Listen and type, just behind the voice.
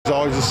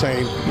always the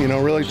same. You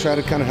know, really try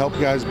to kind of help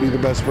guys be the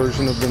best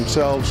version of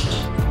themselves.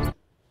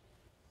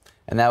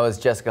 And that was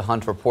Jessica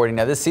Hunt reporting.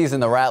 Now, this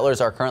season, the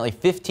Rattlers are currently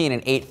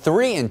 15-8,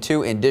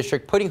 3-2 in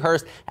district, putting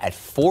Hearst at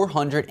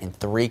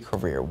 403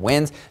 career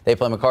wins. They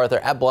play MacArthur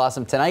at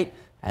Blossom tonight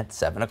at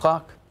 7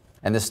 o'clock.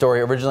 And this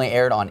story originally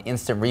aired on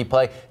Instant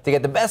Replay. To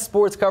get the best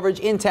sports coverage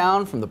in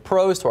town, from the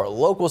pros to our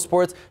local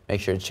sports, make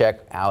sure to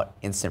check out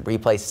Instant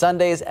Replay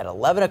Sundays at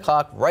 11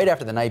 o'clock, right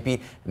after the night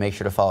beat. And make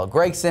sure to follow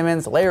Greg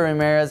Simmons, Larry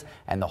Ramirez,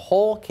 and the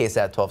whole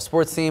KSAT 12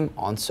 sports team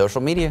on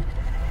social media.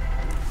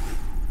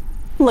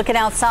 Looking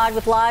outside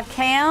with live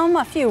cam,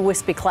 a few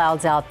wispy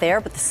clouds out there,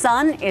 but the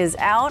sun is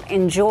out.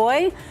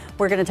 Enjoy.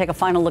 We're going to take a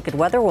final look at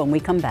weather when we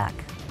come back.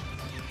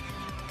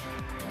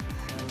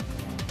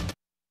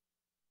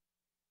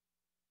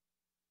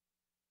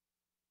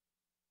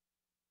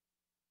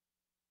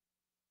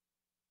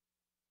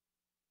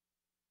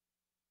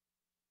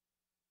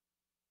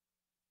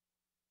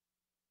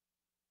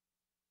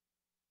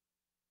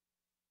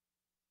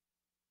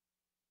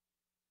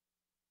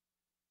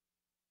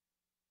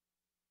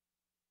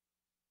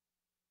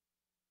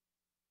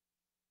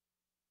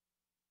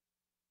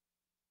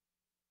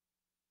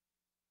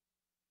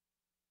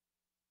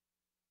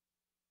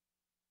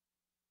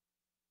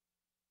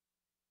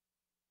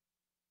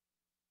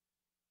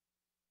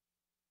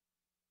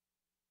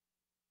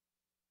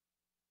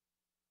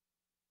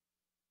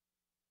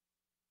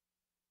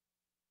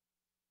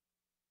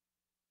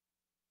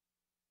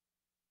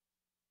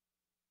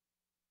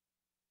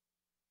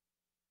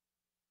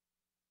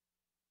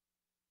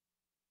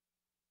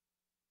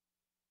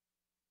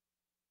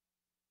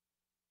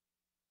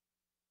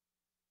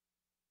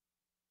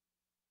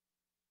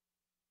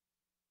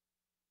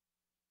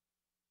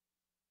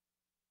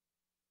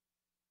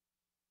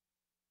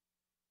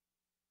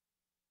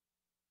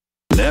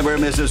 Never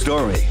miss a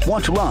story.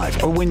 Watch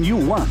live or when you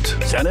want.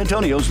 San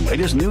Antonio's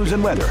latest news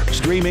and weather,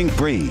 streaming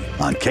free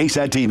on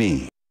KSAT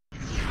TV.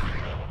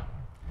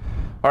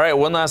 All right,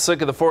 one last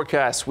look at the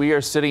forecast. We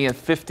are sitting at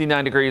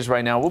 59 degrees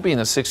right now. We'll be in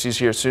the 60s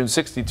here soon.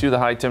 62 the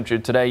high temperature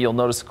today. You'll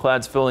notice the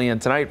clouds filling in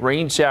tonight.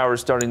 Rain showers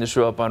starting to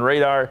show up on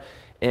radar,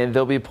 and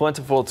they'll be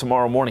plentiful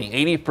tomorrow morning.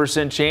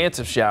 80% chance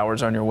of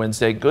showers on your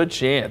Wednesday. Good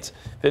chance.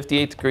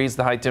 58 degrees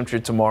the high temperature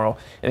tomorrow,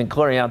 and then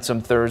clearing out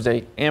some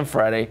Thursday and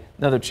Friday.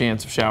 Another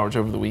chance of showers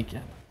over the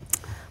weekend.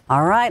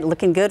 All right,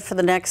 looking good for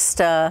the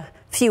next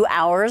few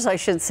hours, I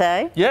should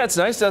say. Yeah, it's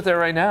nice out there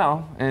right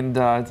now, and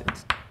it's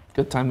a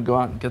good time to go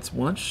out and get some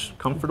lunch.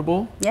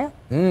 Comfortable. Yeah.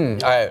 All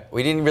right,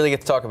 we didn't really get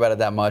to talk about it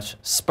that much.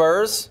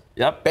 Spurs,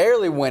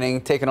 barely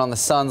winning, taking on the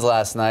Suns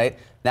last night.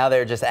 Now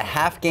they're just a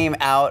half game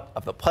out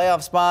of the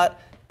playoff spot,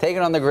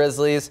 taking on the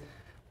Grizzlies.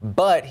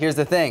 But here's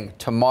the thing.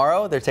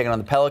 Tomorrow, they're taking on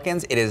the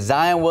Pelicans. It is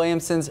Zion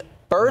Williamson's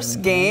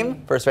first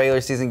game, first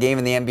regular season game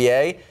in the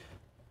NBA.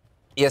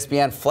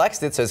 ESPN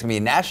flexed it, so it's going to be a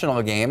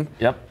national game.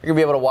 Yep. You're going to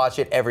be able to watch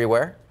it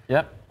everywhere.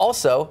 Yep.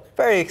 Also,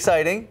 very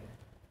exciting,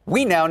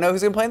 we now know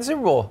who's going to play in the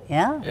Super Bowl.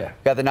 Yeah.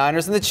 Got the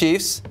Niners and the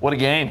Chiefs. What a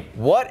game.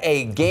 What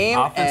a game.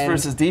 Offense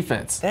versus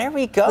defense. There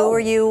we go. Who are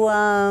you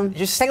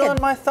You're stealing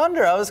my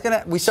thunder. I was going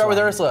to... We start with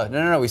Ursula.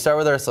 No. We start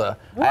with Ursula.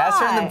 Why? I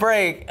asked her in the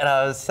break, and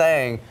I was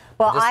saying...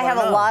 Well, I have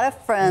a lot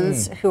of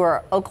friends who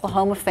are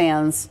Oklahoma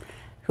fans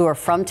who are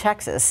from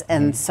Texas,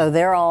 and so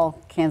they're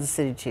all Kansas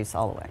City Chiefs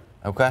all the way.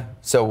 Okay.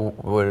 So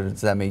what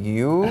does that make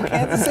you,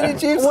 Kansas City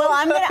Chiefs? Well,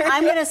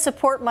 I'm gonna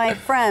support my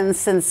friends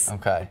since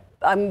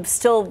I'm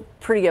still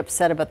pretty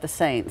upset about the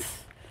Saints.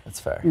 That's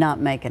fair.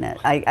 Not making it.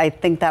 I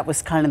think that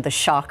was kind of the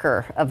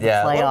shocker of the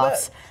playoffs. A little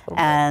bit.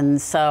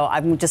 And so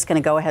I'm just going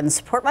to go ahead and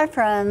support my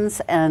friends.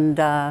 And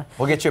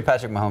we'll get you a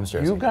Patrick Mahomes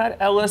jersey. You got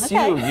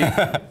LSU.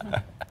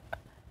 Okay.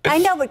 I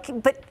know,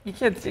 but you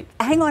can't think.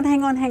 Hang on.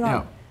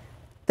 Yeah.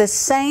 The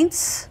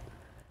Saints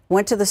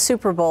went to the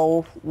Super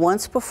Bowl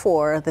once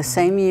before. The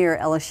same year,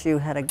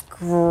 LSU had a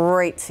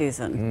great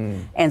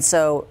season. And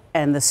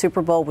the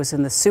Super Bowl was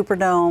in the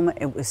Superdome.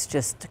 It was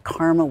just,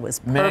 karma was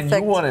perfect.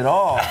 Man, you won it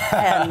all.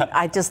 And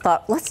I just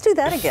thought, let's do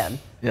that again.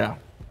 Yeah.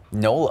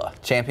 NOLA,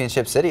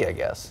 Championship City, I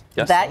guess.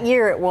 Yes. That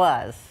year it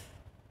was.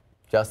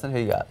 Justin, who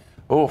you got?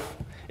 Oof.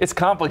 It's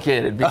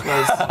complicated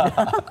because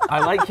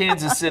I like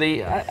Kansas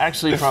City.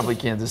 Actually, probably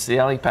Kansas City.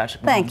 I like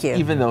Patrick Mahomes. Thank you.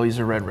 Even though he's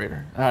a Red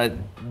Raider.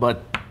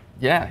 But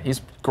yeah, he's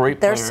a great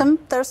player.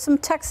 There's some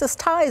Texas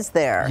ties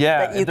there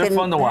that you they're can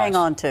fun to watch. hang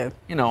on to.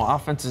 You know,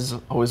 offense is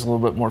always a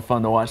little bit more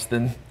fun to watch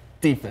than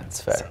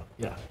defense. Fair. So,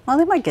 yeah. Well,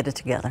 they might get it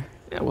together.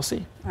 Yeah, we'll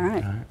see. All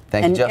right.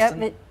 Thank you,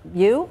 Justin.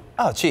 You?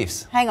 Oh,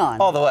 Chiefs. Hang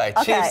on. All the way.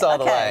 Okay, Chiefs all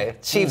the okay. way.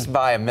 Chiefs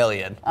by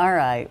 1,000,000. All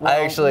right.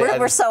 Well,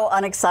 we're so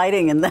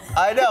unexciting in the.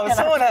 I know.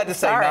 Someone had to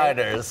say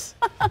Niners.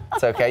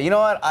 It's okay. You know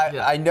what?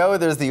 I know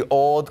there's the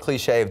old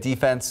cliche of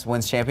defense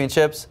wins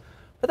championships,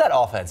 but that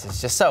offense is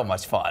just so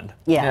much fun.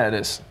 Yeah, it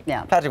is.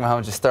 Yeah. Patrick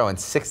Mahomes just throwing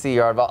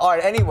 60-yard ball. All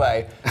right.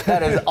 Anyway,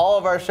 that is all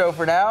of our show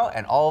for now,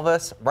 and all of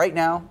us right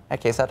now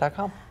at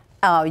KSAT.com.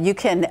 You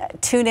can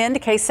tune in to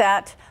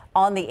KSAT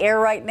on the air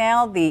right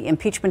now. The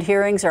impeachment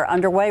hearings are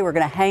underway. We're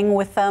going to hang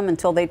with them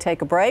until they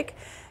take a break.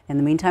 In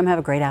the meantime, have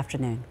a great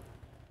afternoon.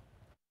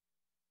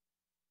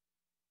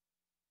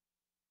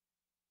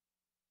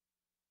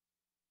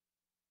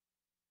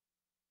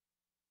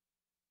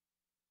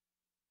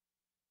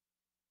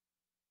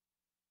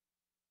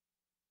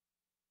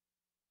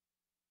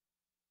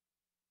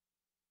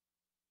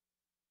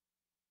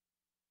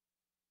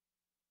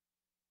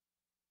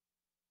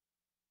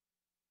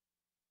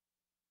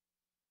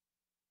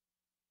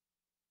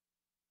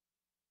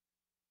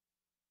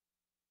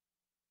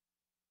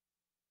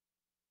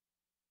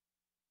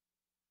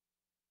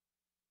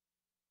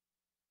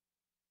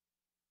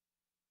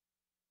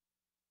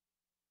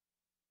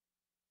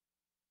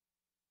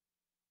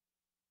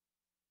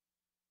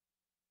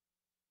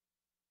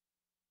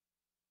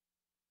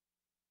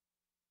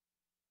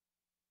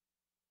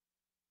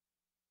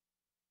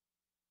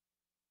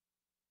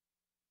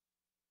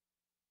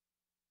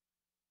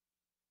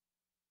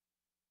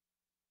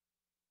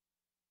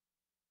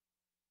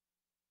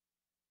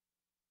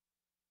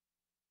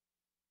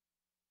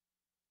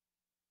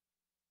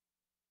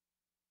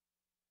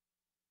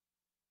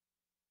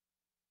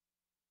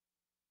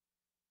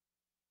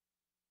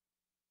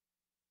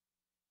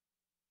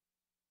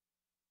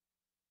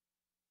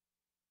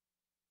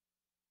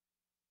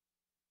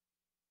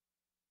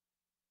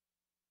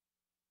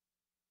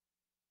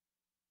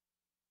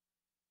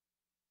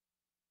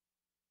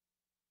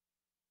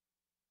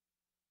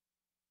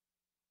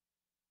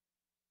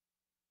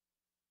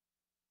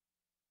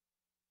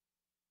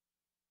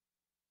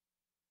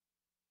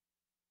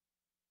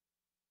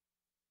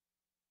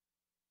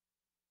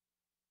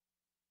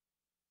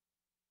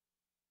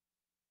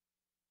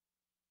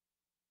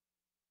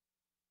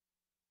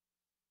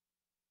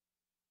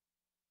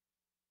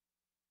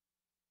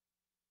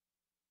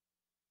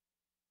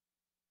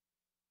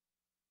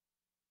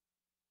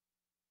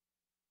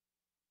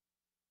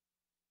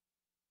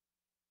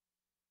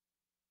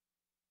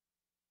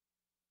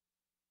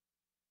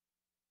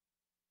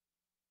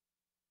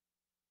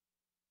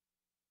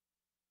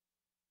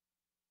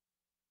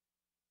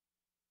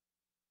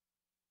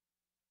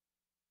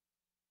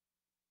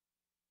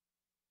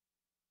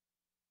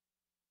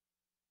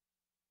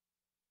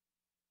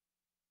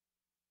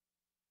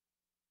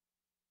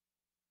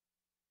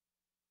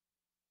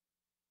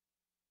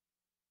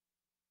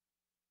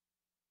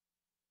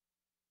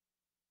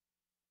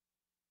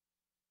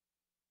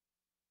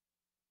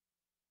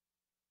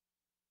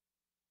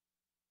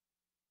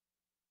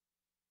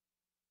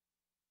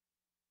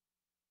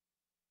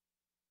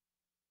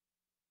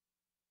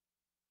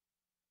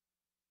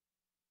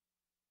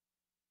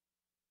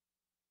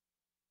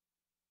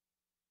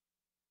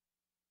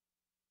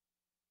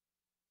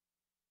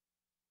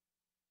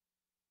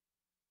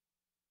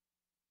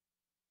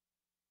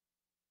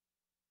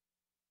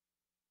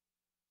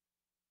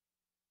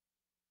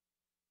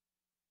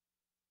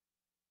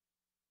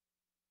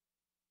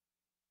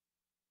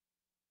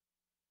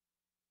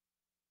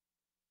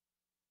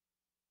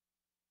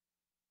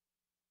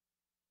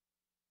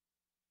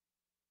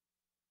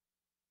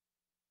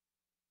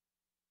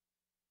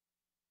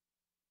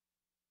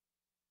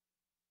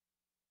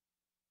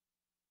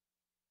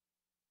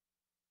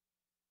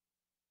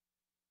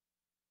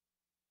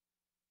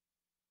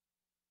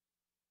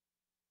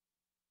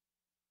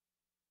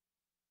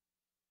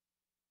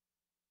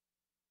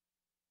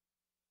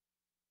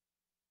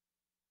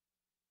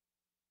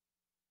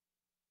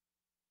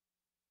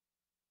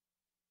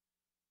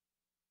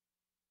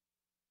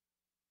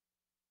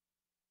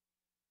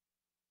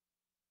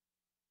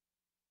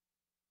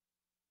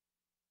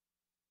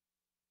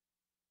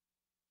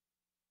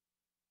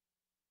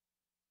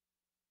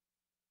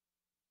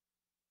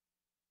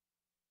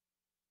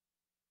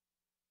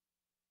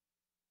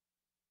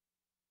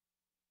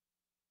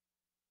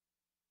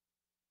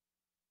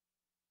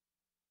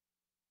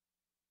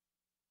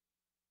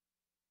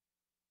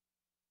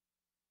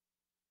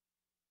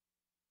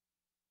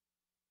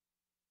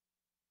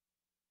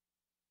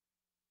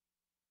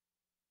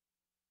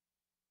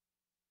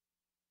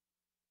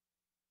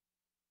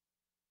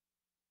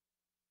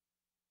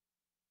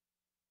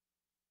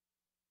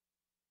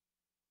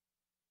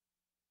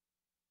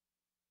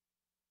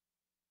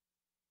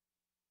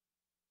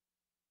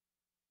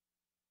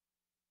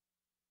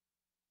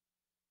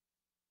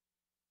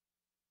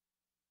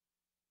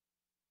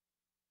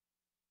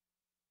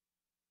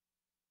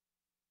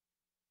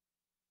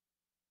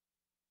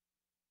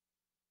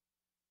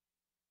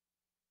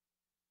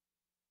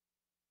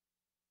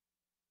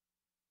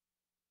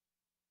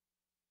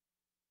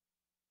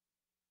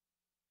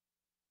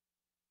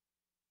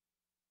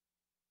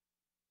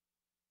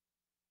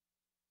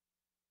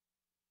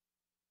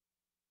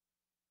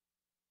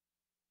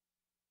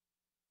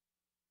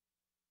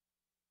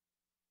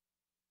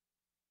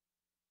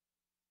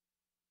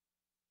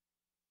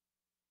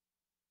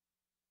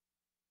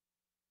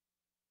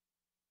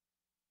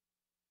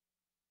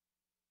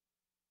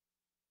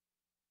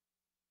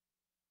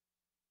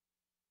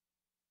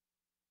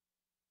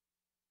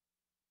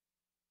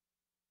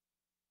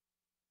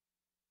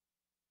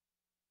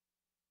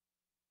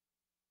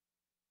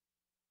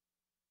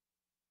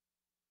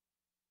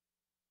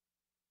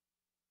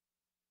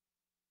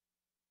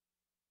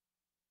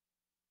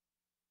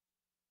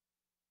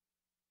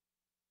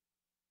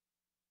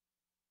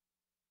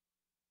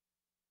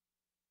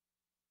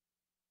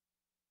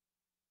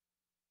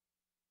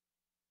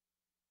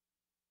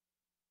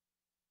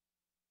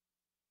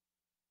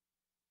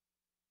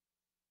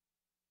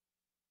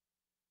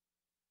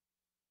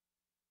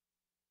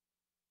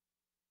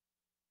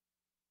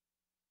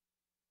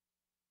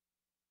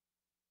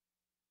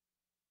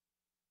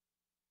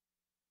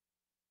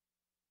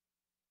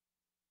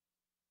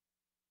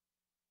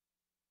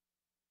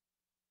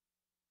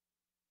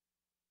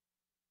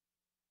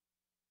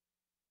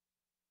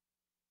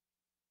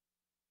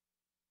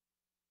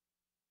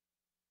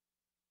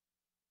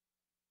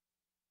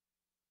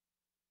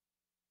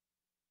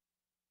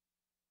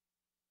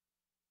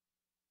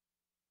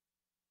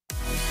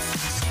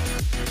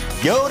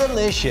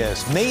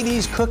 Yodelicious. May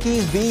these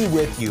cookies be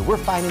with you. We're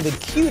finding the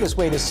cutest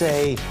way to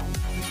say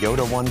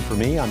Yoda one for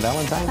me on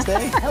Valentine's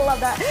Day. I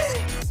love that.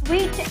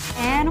 Sweet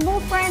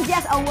animal friends.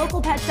 Yes, a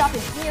local pet shop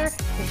is here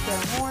to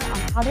share more on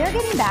how they're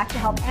getting back to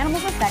help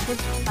animals affected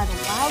by the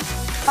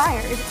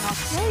wildfires in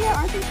Australia.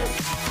 Aren't they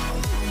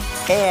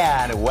just?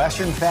 And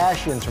Western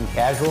fashions from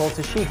casual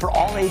to chic for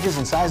all ages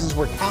and sizes.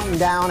 We're counting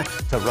down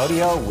to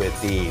rodeo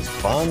with these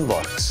fun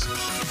looks.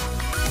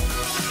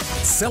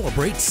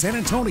 Celebrate San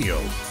Antonio.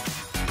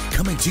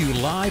 Coming to you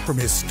live from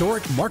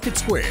historic Market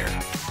Square.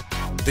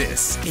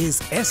 This is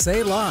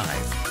SA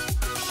Live.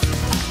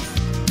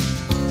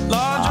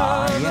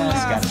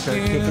 Yes, got to start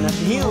kicking up the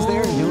heels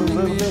there and doing a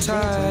little bit of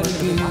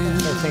dancing.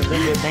 Start saying a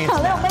little bit of dancing.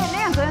 A little bit of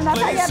dancing, that's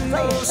how you have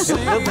to say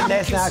it. A little bit of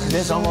dancing now because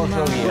it's almost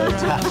rodeo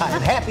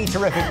time. Happy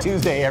Terrific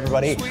Tuesday,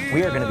 everybody.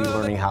 We are going to be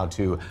learning how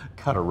to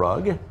cut a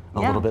rug a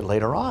little bit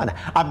later on.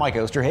 I'm Mike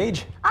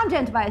Osterhage. I'm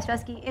Jen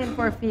Tobias-Chesky in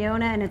for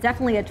Fiona, and it's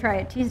definitely a Try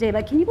It Tuesday,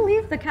 but can you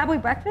believe the Cowboy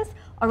Breakfast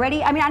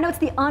already? I mean, I know it's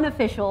the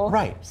unofficial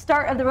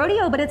start of the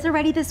rodeo, but it's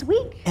already this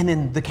week. And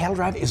then the cattle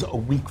drive is a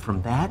week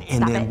from that,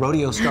 and then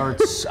rodeo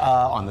starts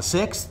on the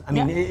 6th. I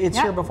mean, it's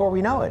here before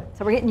we know it.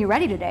 So we're getting you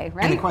ready today,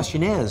 right? And the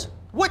question is,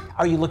 what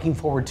are you looking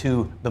forward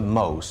to the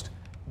most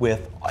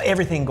with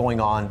everything going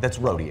on that's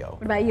rodeo?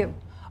 What about you?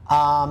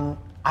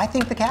 I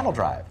think the cattle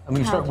drive. I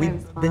mean,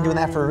 we've been doing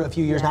that for a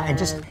few years now, and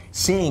just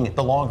seeing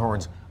the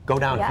Longhorns go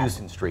down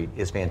Houston Street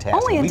is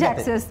fantastic. Only in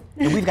Texas.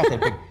 And we've got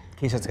that big.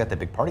 KSAT's got that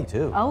big party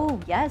too. Oh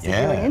yes, if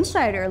you're an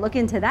insider, look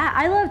into that.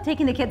 I love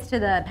taking the kids to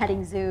the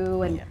petting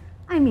zoo, and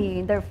I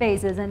mean their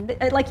faces, and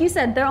like you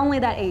said, they're only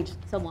that age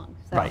so long.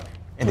 So right.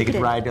 And they get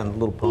to ride on the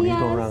little ponies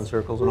going around in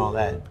circles and all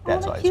that.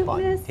 That's always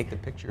fun. Take the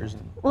pictures.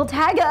 Well,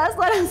 tag us.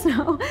 Let us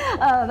know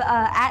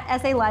at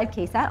SA Live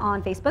KSAT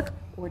on Facebook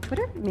or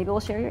Twitter. Maybe we'll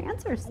share your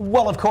answers.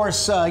 Well, of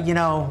course, you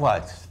know,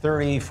 what,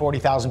 30,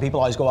 40,000 people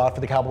always go out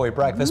for the Cowboy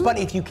Breakfast. But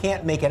if you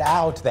can't make it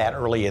out that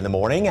early in the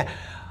morning,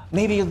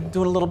 maybe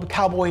do a little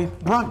cowboy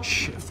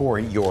brunch for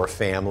your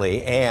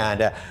family.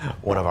 And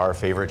one of our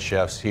favorite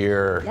chefs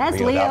here,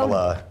 Leo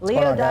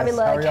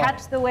Davila,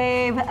 Catch the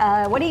Wave.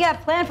 What do you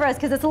got planned for us?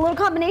 Because it's a little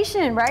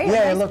combination, right?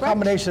 Yeah, a little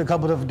combination of a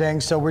couple of different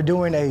things. So we're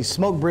doing a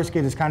smoked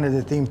brisket is kind of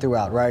the theme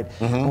throughout, right?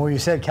 When you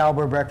said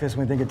cowboy breakfast,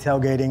 when we think of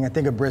tailgating, I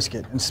think of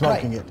brisket and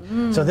smoking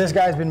it. So this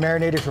guy's been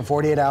marinated for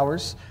 48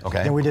 hours.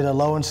 Okay. Then we did a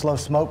low and slow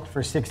smoked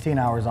for 16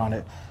 hours on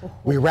it.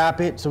 We wrap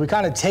it, so we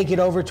kind of take it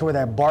over to where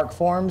that bark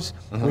forms.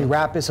 We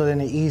wrap it so then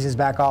it eases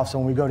back off. So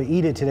when we go to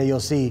eat it today, you'll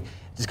see it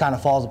just kind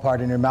of falls apart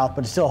in your mouth,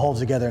 but it still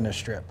holds together in a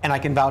strip. And I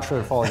can vouch for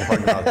it falling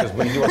apart in your mouth because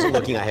when you wasn't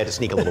looking, I had to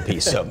sneak a little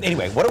piece. So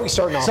anyway, what are we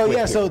starting off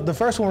with? So the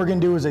first one we're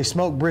going to do is a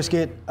smoked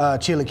brisket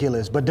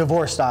chilaquiles, but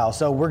divorce style.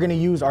 So we're going to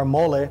use our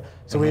mole.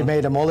 So we've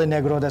made a mole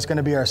negro. That's going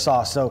to be our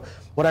sauce. So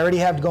what I already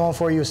have going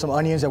for you is some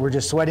onions that we're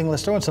just sweating.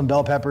 Let's throw in some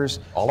bell peppers.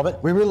 All of it?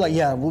 We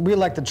really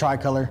like the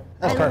tricolor.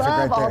 That's perfect right there.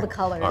 I love all the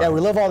colors. Yeah, we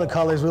love all the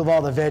colors. We love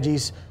all the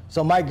veggies.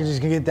 So Mike is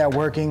just going to get that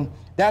working.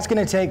 That's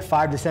going to take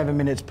 5 to 7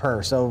 minutes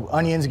per. So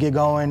onions get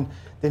going,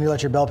 then you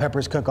let your bell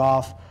peppers cook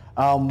off.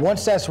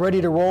 Once that's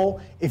ready to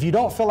roll, if you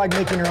don't feel like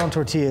making your own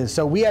tortillas,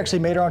 so we actually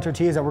made our own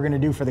tortillas that we're going to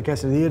do for the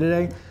quesadilla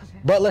today.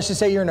 But let's just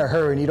say you're in a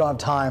hurry and you don't have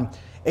time.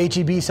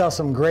 H-E-B sells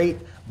some great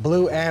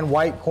blue and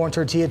white corn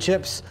tortilla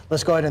chips.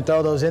 Let's go ahead and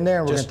throw those in there,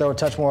 and we're going to throw a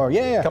touch more.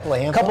 A couple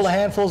of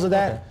handfuls of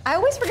that. Okay. I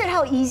always forget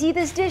how easy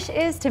this dish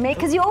is to make,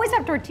 because you always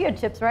have tortilla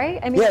chips, right?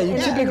 I mean, you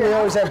typically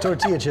always have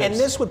tortilla chips. And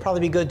this would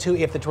probably be good too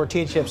if the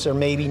tortilla chips are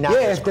maybe not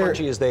as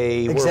crunchy as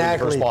they were when you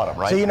first bought them,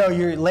 right? So you know,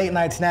 your late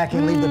night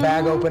snacking, leave the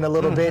bag open a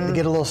little bit to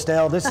get a little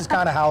stale. This is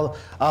kind of how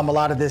a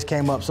lot of this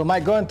came up. So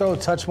Mike, go ahead and throw a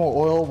touch more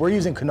oil. We're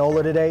using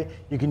canola today.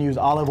 You can use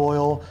olive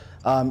oil.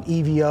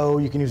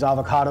 EVO, you can use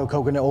avocado,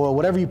 coconut oil,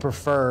 whatever you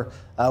prefer.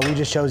 We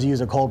just chose to use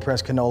a cold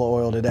pressed canola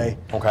oil today.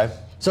 Okay.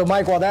 So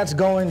Mike, while that's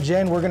going,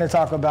 Jen, we're going to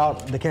talk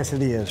about the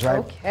quesadillas, right?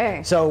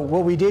 Okay. So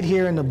what we did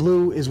here in the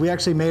blue is we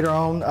actually made our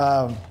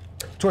own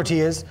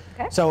tortillas.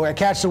 Okay. So at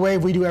Catch the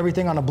Wave, we do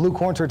everything on a blue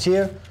corn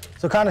tortilla.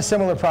 So kind of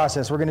similar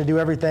process. We're going to do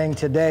everything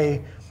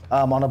today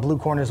on a blue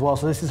corn as well.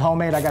 So this is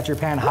homemade. I got your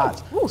pan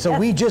hot. So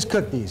we just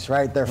cooked these,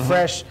 right? They're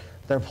fresh,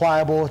 they're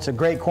pliable. It's a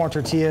great corn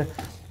tortilla.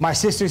 My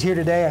sister's here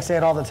today. I say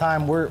it all the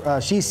time.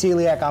 She's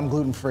celiac. I'm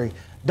gluten-free.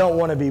 Don't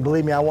want to be.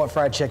 Believe me, I want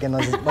fried chicken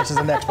as much as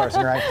the next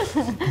person, right?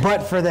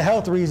 But for the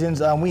health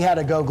reasons, we had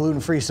to go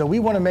gluten-free. So we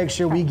want to make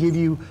sure we give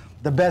you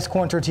the best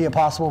corn tortilla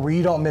possible where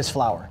you don't miss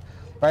flour,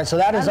 right? So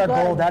that is our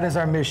goal. That is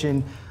our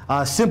mission.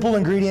 Simple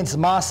ingredients,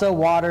 masa,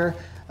 water,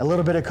 a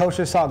little bit of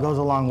kosher salt goes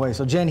a long way.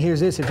 So Jen, here's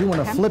this. If you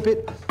want to flip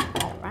it.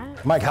 All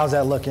right. Mike, how's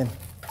that looking?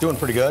 Doing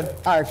pretty good.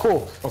 All right,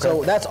 cool. Okay.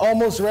 So that's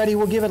almost ready.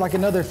 We'll give it like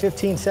another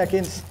 15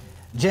 seconds.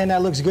 Jen,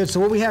 that looks good. So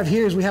what we have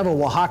here is we have a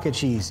Oaxaca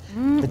cheese.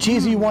 The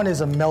cheese you want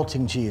is a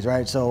melting cheese,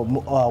 right? So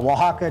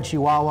Oaxaca,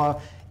 Chihuahua,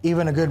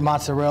 even a good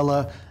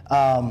mozzarella.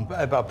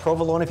 About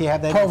provolone, if you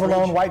have that.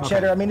 Provolone, white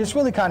cheddar. I mean, it's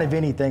really kind of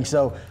anything.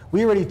 So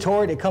we already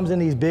tore it. It comes in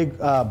these big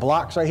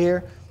blocks right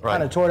here. Right.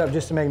 Kind of tore it up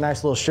just to make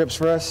nice little strips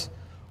for us.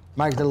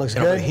 Mike, that looks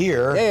good. Over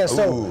here. Yeah,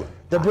 so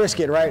the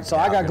brisket, right? So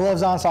I got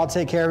gloves on, so I'll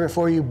take care of it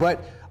for you.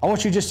 But I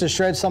want you just to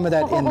shred some of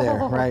that in there,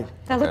 right?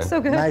 That looks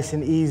so good. Nice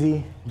and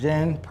easy,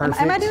 Jen.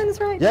 Perfect. Am I doing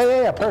this right?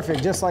 Yeah,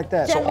 perfect. Just like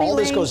that. So all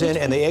this goes in,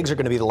 and the eggs are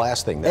going to be the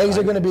last thing. Eggs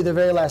are going to be the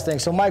very last thing.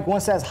 So Mike,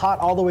 once that's hot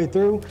all the way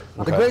through,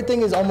 the great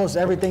thing is almost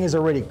everything is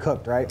already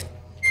cooked, right?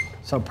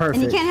 So perfect.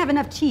 And you can't have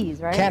enough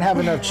cheese, right? Can't have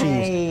enough cheese.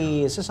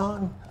 Hey, is this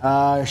on?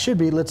 It should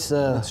be. Let's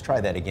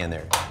try that again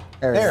there.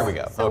 There we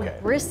go. So okay.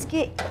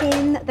 brisket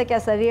in the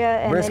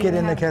quesadilla. And Brisket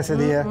in the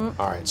quesadilla.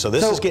 All right, so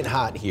this is getting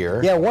hot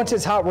here. Yeah, once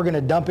it's hot, we're going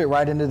to dump it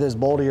right into this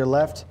bowl to your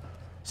left.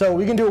 So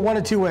we can do it one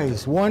of two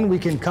ways. One, we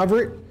can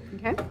cover it,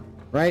 Okay.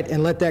 right,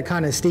 and let that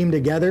kind of steam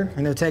together,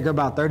 and it'll take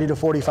about 30 to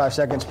 45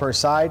 seconds per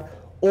side.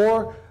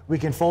 Or we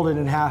can fold it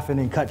in half and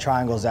then cut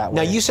triangles that way.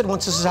 Now, you said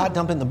once this is hot,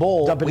 dump it in the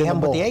bowl. We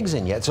haven't put the eggs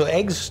in yet, so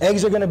eggs...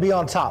 Eggs are going to be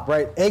on top,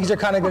 right? Eggs are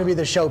kind of going to be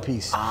the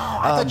showpiece. Oh,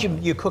 I thought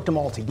you cooked them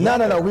all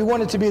together. No. We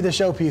want it to be the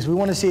showpiece. We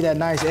want to see that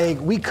nice egg.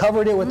 We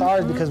covered it with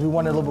ours because we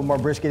wanted a little bit more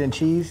brisket and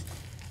cheese.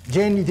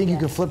 Jen, you think you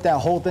can flip that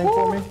whole thing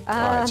for me? All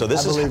right, so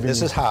this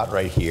is hot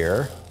right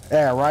here.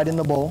 Yeah, right in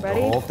the bowl.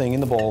 Ready? The whole thing in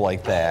the bowl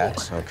like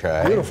that.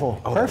 Okay.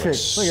 Beautiful. Oh, Perfect.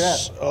 Look at that.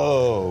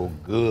 So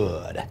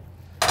good.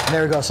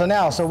 There we go.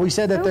 So we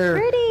said that So they're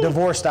pretty.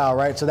 divorce style,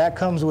 right? So that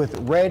comes with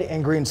red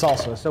and green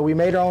salsa. So we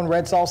made our own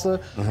red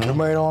salsa. We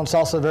made our own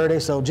salsa verde.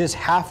 So just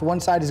half, one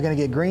side is going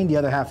to get green, the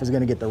other half is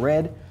going to get the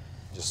red.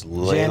 Just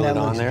ladle it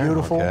on there.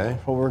 Beautiful. Okay.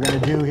 What we're going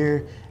to do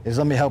here is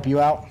let me help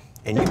you out.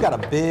 And you've got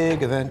a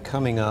big event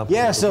coming up.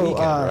 Yeah, this so weekend,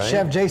 right?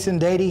 Chef Jason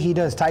Dady, he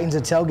does Titans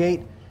at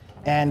Tailgate,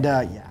 and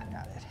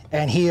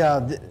and he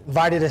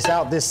invited us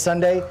out this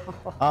Sunday.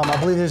 I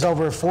believe there's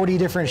over 40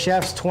 different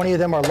chefs, 20 of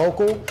them are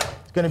local.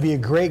 It's going to be a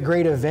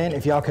great event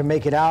if y'all can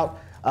make it out.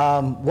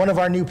 One of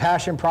our new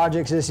passion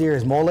projects this year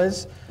is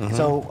moles.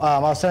 So I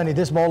was telling you,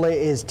 this mole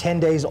is 10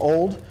 days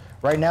old.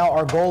 Right now,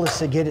 our goal is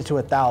to get it to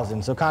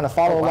 1,000. So kind of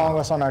follow along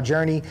us on our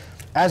journey.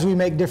 As we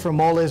make different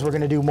moles, we're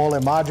going to do mole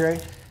madre,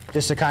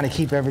 just to kind of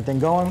keep everything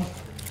going.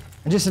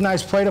 And just a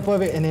nice plate up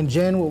of it. And then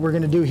Jen, what we're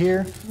going to do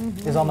here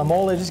is on the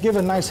mole, just give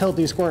a nice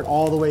healthy squirt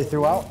all the way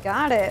throughout.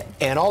 Got it.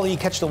 And all the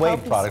Catch the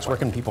Wave products, where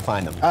can people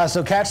find them?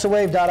 So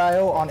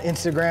catchthewave.io on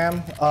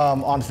Instagram,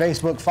 on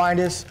Facebook, find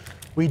us.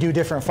 We do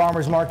different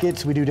farmers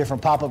markets. We do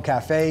different pop-up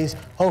cafes.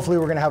 Hopefully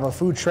we're going to have a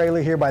food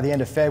trailer here by the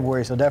end of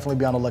February, so definitely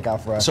be on the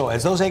lookout for us. So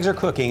as those eggs are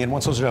cooking, and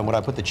once those are done, would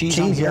I put the cheese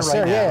on here yes, right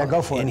sir. now? Yeah,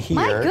 go for it. In here.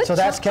 My good So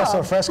that's job.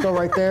 queso fresco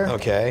right there.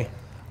 Okay.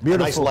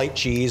 Beautiful. A nice light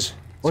cheese.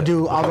 We'll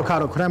do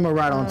avocado crema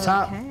right on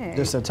top, Okay.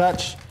 just a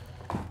touch.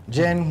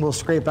 Jen will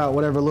scrape out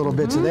whatever little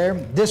bits are there.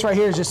 This right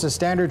here is just a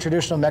standard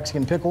traditional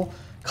Mexican pickle.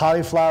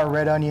 Cauliflower,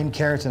 red onion,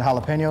 carrots, and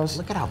jalapenos.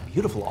 Look at how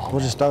beautiful all We'll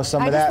that just throw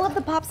some I of just that. love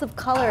the pops of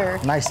color.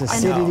 Nice I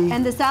know. acidity.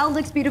 And the salad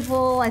looks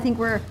beautiful. I think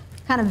we're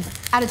kind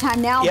of out of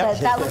time now, Yep.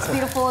 but that looks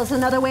beautiful. It's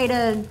another way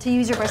to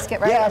use your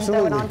brisket, right? Yeah, And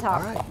throw it absolutely. on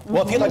top.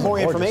 Well, if you'd like more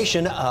Gorgeous.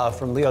 information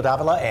from Leo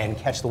Davila and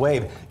Catch the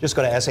Wave, just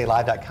go to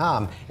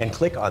SALive.com and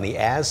click on the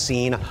As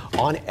Seen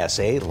on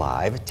SA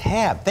Live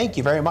tab. Thank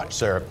you very much,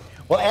 sir.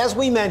 Well, as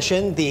we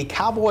mentioned, the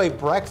Cowboy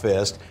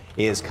Breakfast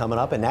is coming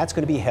up, and that's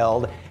going to be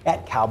held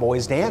at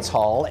Cowboys Dance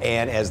Hall.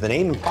 And as the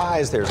name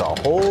implies, there's a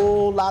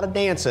whole lot of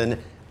dancing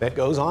that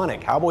goes on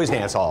at Cowboys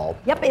Dance Hall.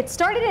 Yep, it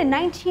started in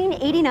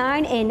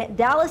 1989 in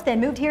Dallas,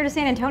 then moved here to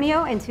San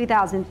Antonio in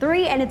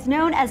 2003, and it's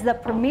known as the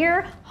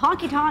premier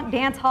honky-tonk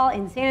dance hall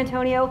in San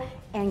Antonio.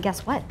 And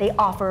guess what? They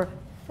offer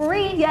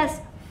free, yes,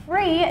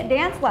 free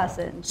dance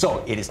lessons.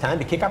 So it is time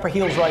to kick up our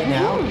heels right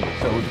now.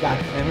 So we've got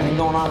everything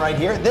going on right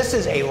here. This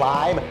is a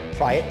live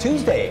Try It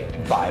Tuesday,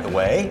 by the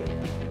way.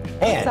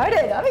 And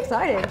I'm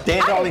excited.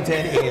 Dan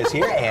Darlington is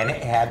here, and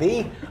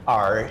Abby,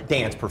 our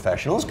dance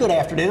professionals. Good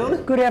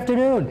afternoon. Good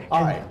afternoon.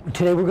 All And right.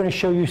 Today we're going to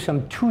show you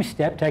some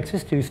two-step,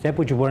 Texas two-step,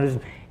 which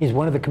is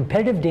one of the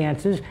competitive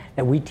dances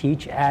that we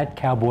teach at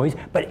Cowboys.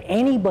 But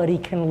anybody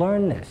can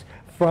learn this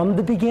from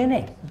the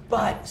beginning.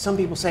 But some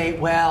people say,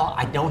 well,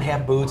 I don't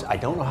have boots. I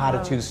don't know how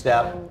to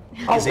two-step.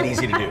 Is it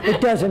easy to do?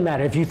 It doesn't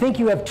matter. If you think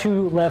you have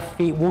two left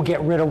feet, we'll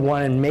get rid of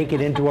one and make it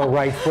into a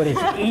right foot.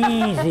 It's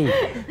easy.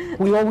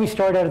 We always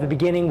start out at the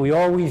beginning. We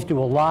always do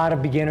a lot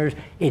of beginners.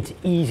 It's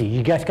easy.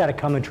 You guys got to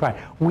come and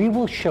try. We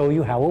will show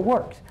you how it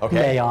works. Okay.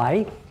 May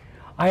I?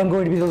 I am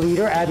going to be the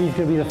leader. Abby's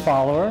going to be the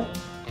follower.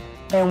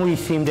 And we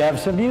seem to have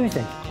some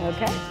music.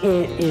 Okay.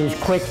 It is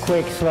quick,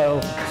 quick,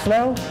 slow,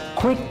 slow,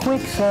 quick,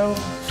 quick, slow,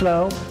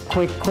 slow,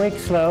 quick, quick,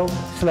 slow,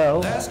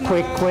 slow,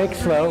 quick, quick,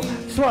 slow,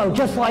 slow.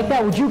 Just like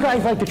that. Would you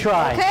guys like to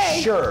try?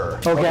 Okay. Sure.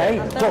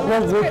 Okay.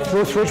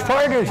 We'll switch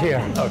partners here.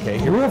 Okay,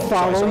 here We'll we go.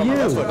 follow So I'm on you.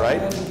 this one,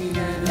 right?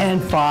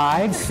 And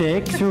 5,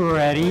 6,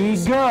 ready,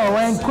 go.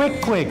 And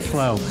quick, quick,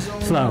 slow,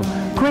 slow.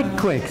 Quick,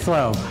 quick,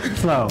 slow,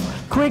 slow.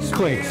 Quick,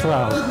 quick,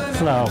 slow,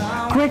 slow.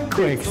 Quick,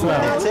 quick, slow,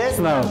 That's it?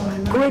 slow.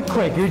 Quick,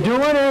 quick. You're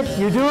doing it.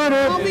 You're doing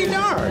it. I'll be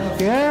darned.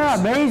 Yeah,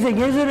 amazing,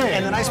 isn't it?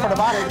 And the nice part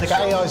about it, the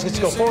guy always gets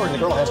to go forward and the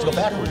girl has to go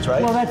backwards,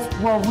 right?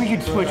 Well, we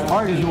could switch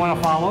partners. You want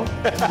to follow?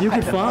 You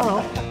could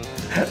follow.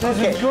 This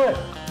is good.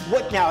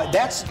 What now?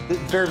 That's the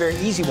very, very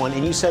easy one,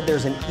 and you said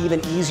there's an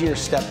even easier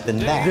step than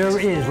that. There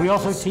is. We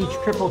also teach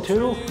triple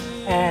two,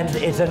 and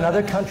it's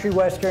another country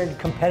western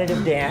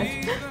competitive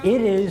dance. It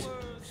is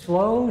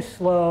slow,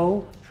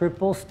 slow,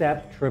 triple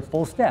step,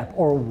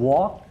 or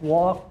walk,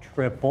 walk,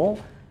 triple,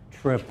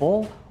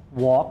 triple,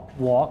 walk,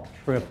 walk,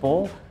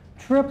 triple,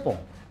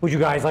 triple. Would you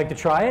guys like to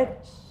try it?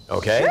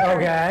 Okay. Sure.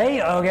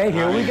 Okay,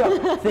 here we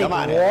go. Think Come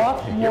on,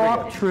 walk,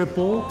 walk,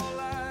 triple,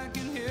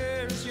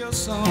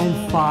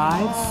 and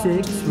 5,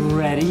 6,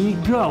 ready,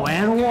 go,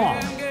 and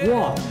walk,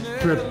 walk,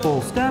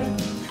 triple step,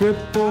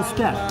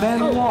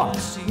 and walk,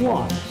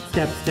 walk,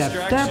 step, step,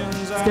 step,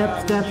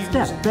 step, step,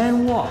 step,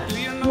 and walk,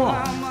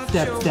 walk,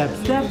 step, step,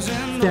 step,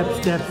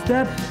 step, step,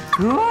 step.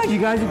 Good, you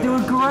guys are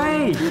doing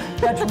great.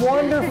 That's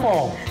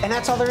wonderful. And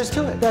that's all there is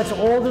to it. That's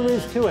all there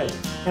is to it.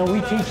 And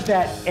we teach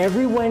that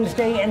every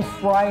Wednesday and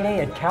Friday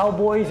at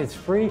Cowboys. It's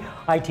free.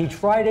 I teach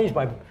Fridays.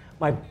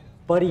 My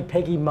buddy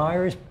Peggy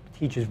Myers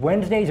teaches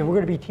Wednesdays, and we're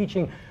going to be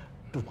teaching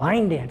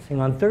line dancing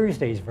on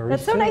Thursdays very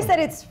That's so soon. nice that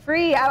it's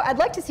free. I'd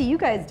like to see you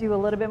guys do a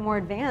little bit more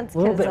advanced. A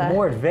little bit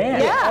more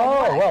advanced. Yeah.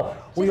 Oh, well,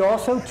 we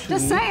also teach.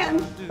 Just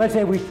saying. Let's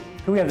say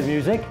can we have the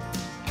music?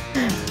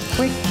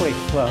 Quick, quick,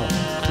 slow,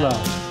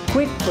 slow.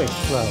 Quick, quick,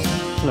 slow,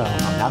 slow.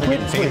 Now they're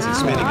getting fancy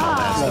spinning all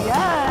that stuff.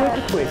 Yeah.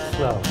 Quick, quick,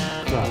 slow,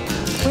 slow.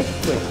 Quick,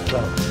 quick,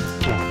 slow,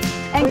 slow.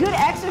 And good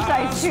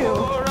exercise too.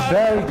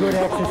 Very good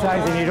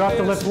exercise, and you don't have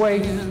to lift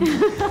weights.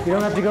 You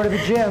don't have to go to the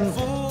gym.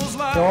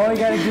 So all you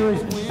got to do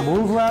is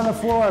move around the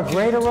floor.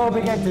 Great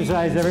aerobic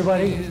exercise,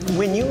 everybody.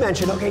 When you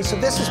mentioned, okay, so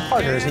this is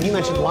partners, and you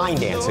mentioned line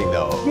dancing,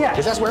 though. Yeah.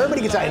 Because that's where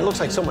everybody gets out. It looks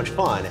like so much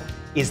fun.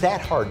 Is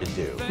that hard to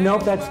do?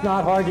 Nope, that's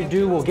not hard to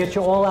do. We'll get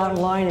you all out in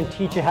line and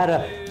teach you how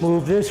to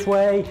move this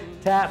way,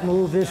 tap,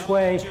 move this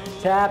way,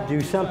 tap,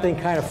 do something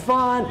kind of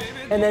fun,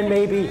 and then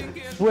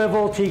maybe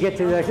swivel till you get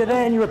to the next, and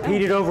then you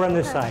repeat it over on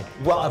this side.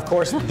 Well, of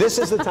course, this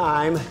is the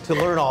time to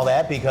learn all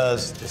that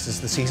because this is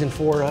the season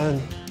for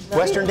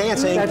Western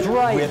dancing. That's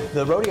right. With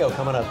the rodeo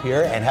coming up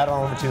here, and head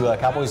on over to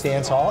Cowboys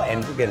Dance Hall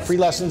and get free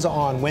lessons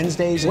on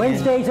Wednesdays.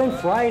 Wednesdays and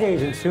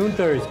Fridays, and soon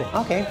Thursday.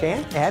 Okay,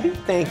 Dan, Abby,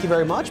 thank you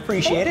very much.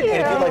 Appreciate it.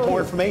 And if you'd like more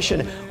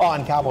information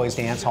on Cowboys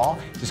Dance Hall,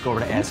 just go over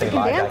to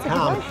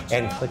SALive.com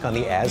and click on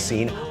the As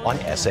Seen on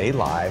SA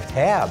Live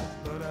tab.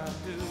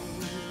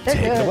 They're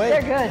Take it good. away.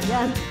 They're good,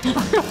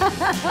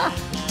 yeah.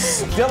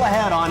 Still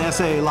ahead on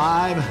SA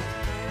Live.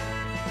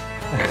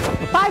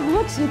 5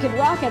 looks you could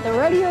rock at the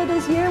rodeo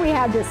this year. We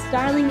have this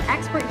styling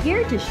expert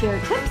here to share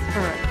tips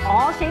for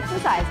all shapes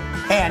and sizes.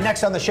 And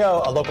next on the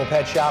show, a local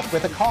pet shop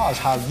with a cause,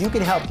 how you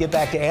can help give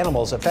back to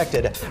animals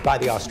affected by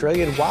the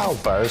Australian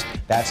wildfires.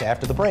 That's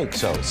after the break,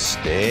 so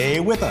stay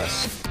with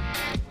us.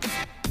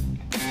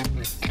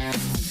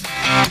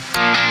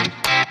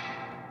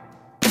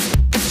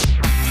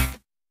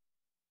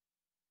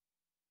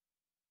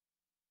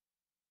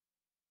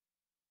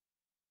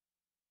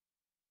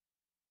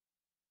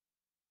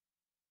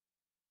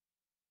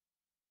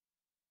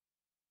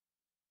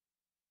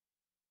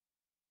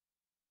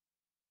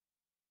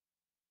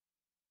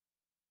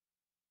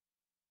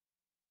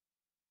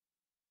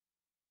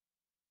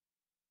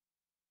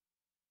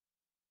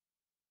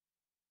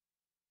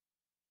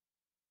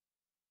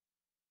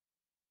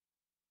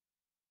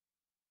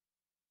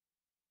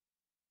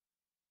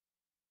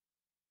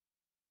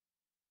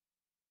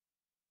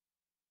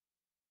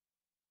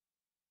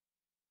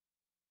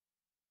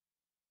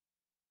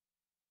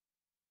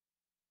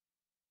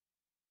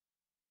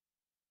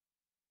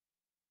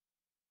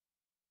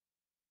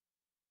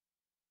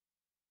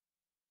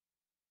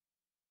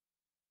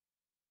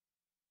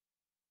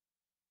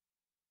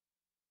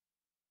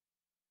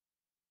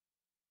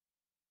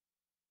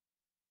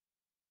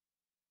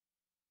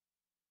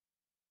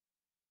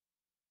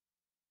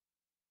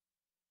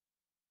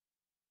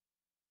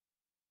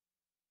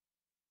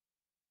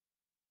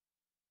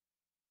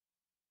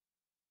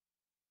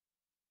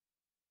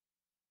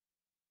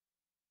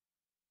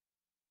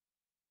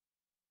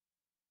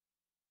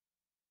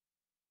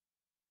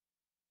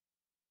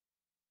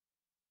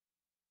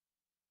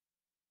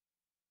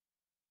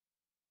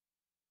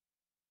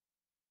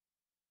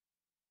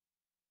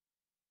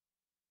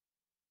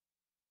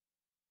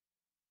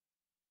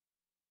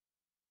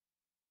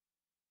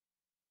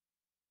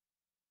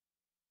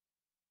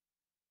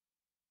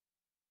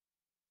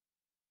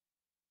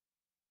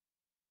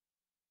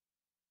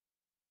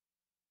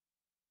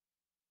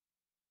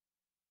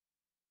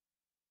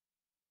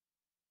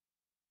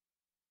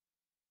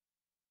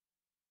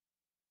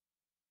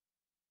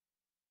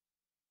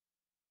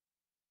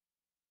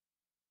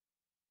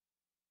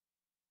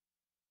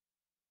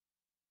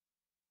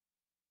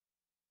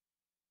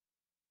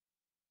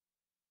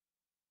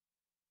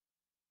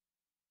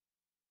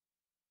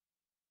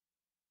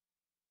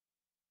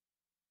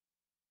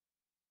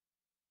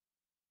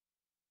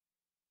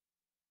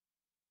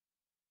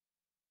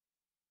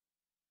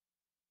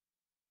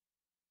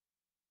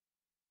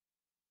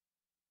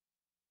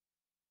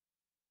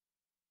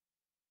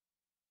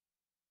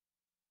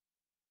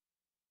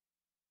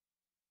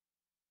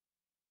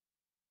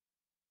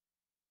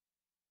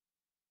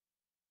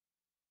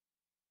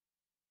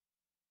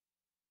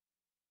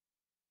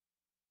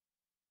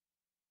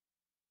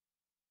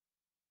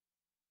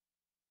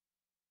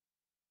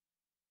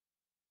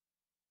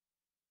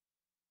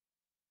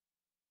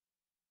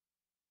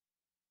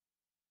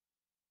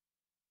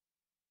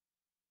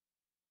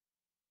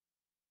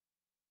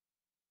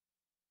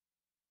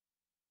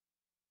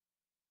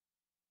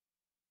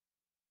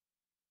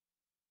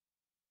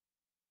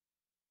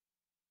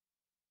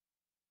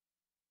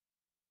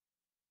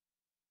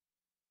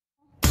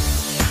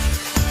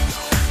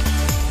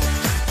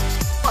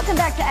 Welcome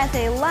back to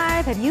SA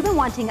Live. Have you been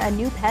wanting a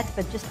new pet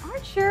but just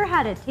aren't sure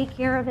how to take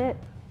care of it?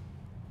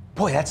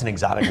 Boy, that's an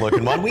exotic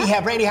looking one. We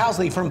have Randy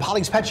Housley from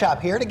Polly's Pet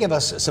Shop here to give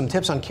us some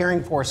tips on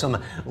caring for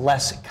some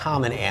less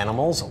common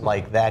animals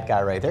like that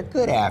guy right there.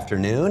 Good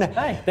afternoon.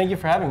 Hi, thank you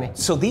for having me.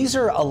 So these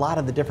are a lot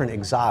of the different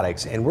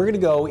exotics, and we're going to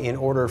go in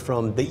order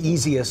from the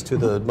easiest to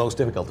the most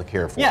difficult to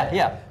care for.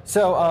 Yeah.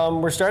 So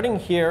we're starting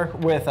here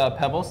with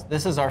Pebbles.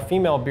 This is our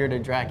female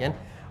bearded dragon.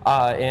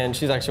 And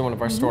she's actually one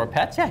of our store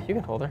pets. Yeah, you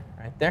can hold her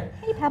right there.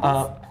 Hey,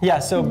 Pebbles. Yeah,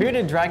 so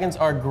bearded dragons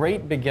are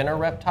great beginner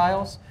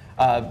reptiles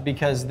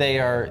because they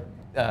are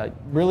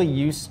really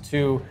used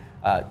to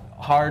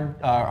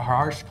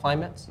harsh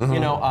climates. You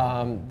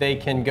know, they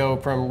can go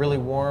from really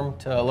warm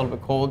to a little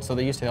bit cold, so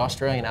they're used to the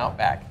Australian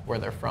outback where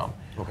they're from.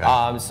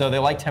 Okay. So they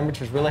like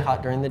temperatures really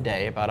hot during the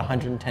day, about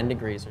 110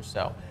 degrees or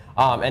so.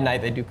 At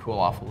night, they do cool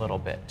off a little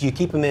bit. Do you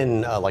keep them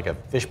in like a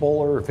fish bowl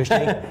or a fish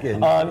tank?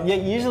 Yeah, you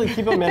usually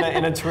keep them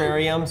in a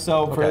terrarium.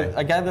 So for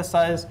a guy this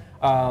size,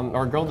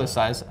 or a girl this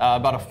size,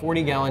 about a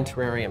 40-gallon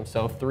terrarium.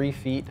 So 3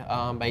 feet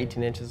by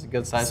 18 inches is a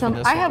good size for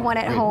this I have one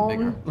at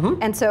home,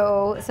 and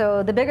so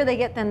the bigger they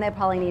get, then they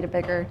probably need a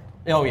bigger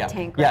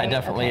tank, right? Yeah,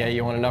 definitely. Yeah,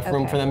 you want enough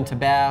room for them to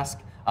bask.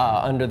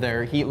 Under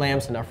their heat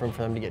lamps, enough room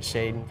for them to get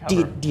shade and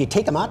cover. Do you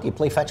take them out? Do you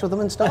play fetch with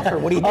them and stuff, or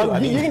what do you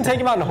do? You can take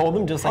them out and hold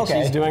them just like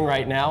she's doing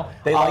right now.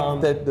 They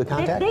like the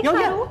contact? They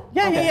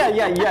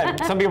Yeah.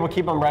 Some people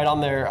keep them right on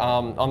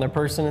their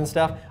person and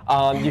stuff.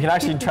 You can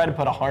actually try to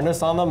put a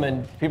harness on them,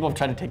 and people have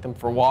tried to take them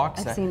for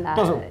walks. I've seen that.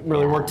 Doesn't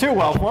really work too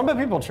well for them, but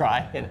people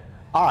try.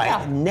 All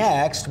right,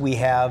 next we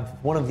have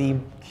one of the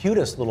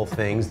cutest little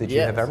things that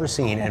you have ever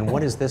seen, and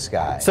what is this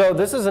guy? So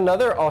this is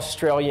another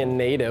Australian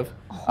native.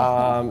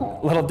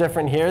 Little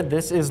different here.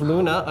 This is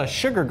Luna, a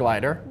sugar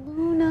glider.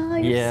 Luna,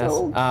 you're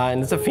so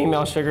and it's a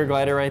female sugar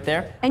glider right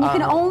there. And you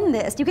can own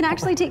this. You can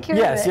actually take care of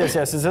it.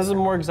 Yes. This is a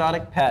more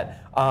exotic pet.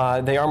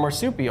 They are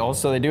marsupials,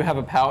 so they do have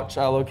a pouch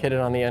located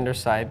on the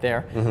underside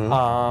there.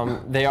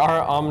 They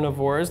are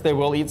omnivores. They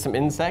will eat some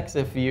insects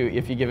if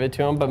you give it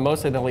to them, but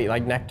mostly they'll eat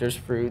like nectars,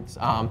 fruits,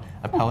 a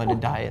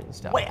pelleted diet and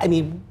stuff. Wait, I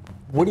mean,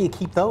 where do you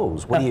keep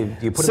those? What do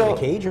you put them in a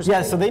cage or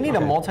something? Yeah, so they need a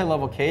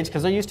multi-level cage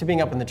because they're used to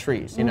being up in the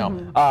trees, you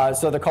know.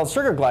 So they're called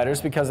sugar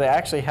gliders because they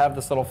actually have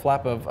this little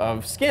flap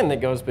of skin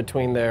that goes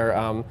between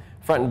their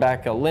front and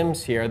back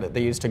limbs here that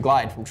they use to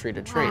glide from tree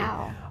to tree.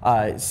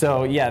 Wow.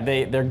 So yeah,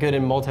 they're good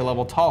in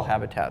multi-level tall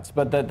habitats.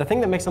 But the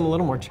thing that makes them a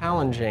little more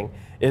challenging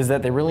is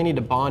that they really need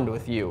to bond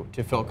with you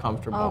to feel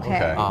comfortable.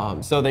 Okay.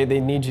 So they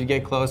need you to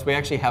get close. We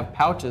actually have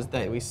pouches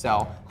that we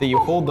sell that you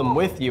hold them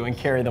with you and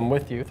carry them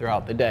with you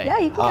throughout the day. Yeah,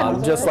 you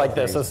can. Just like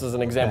this. This is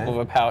an example of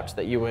a pouch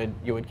that you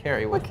would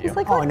carry with you. It's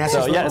like, and that's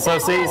So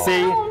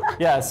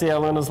see how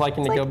Luna's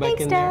liking to go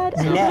back in there.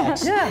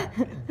 Next,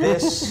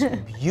 this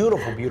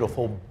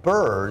beautiful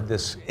bird.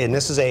 This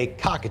is a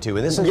cockatoo,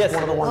 and this is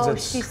one of the ones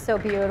that's. She's so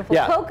beautiful.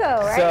 Yeah. Coco,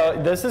 right? So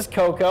this is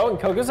Coco, and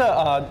Coco's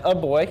a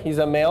boy. He's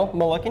a male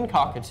Moluccan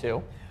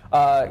cockatoo.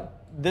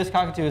 This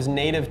cockatoo is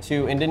native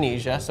to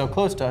Indonesia, so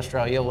close to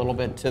Australia, a little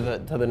bit to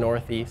the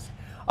northeast.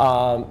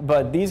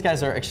 But these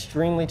guys are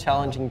extremely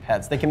challenging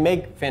pets. They can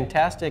make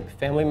fantastic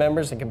family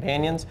members and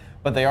companions,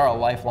 but they are a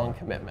lifelong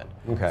commitment.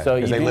 Okay. So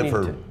they live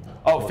for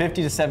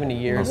 50 to 70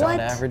 years on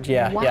average.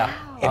 Yeah.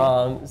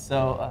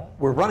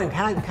 We're running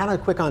kind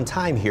of quick on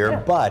time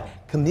here, but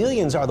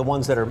chameleons are the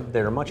ones that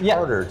are much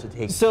harder to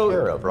take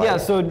care of, right? Yeah,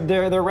 so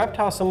they're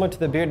reptiles similar to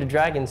the bearded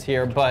dragons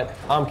here, but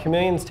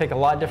chameleons take a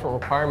lot of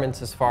different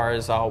requirements as far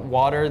as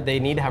water. They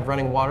need to have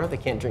running water. They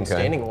can't drink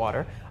standing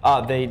water.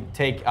 They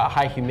take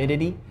high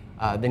humidity.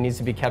 That needs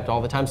to be kept all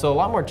the time. So a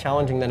lot more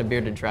challenging than a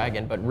bearded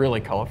dragon, but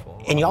really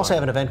colorful. And you also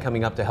have an event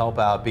coming up to help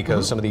out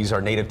because some of these are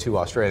native to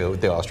Australia,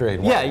 the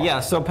Australian wildlife. Yeah.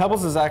 So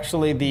Pebbles is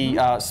actually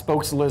the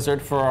spokes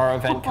lizard for our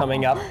event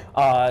coming up.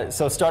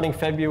 So starting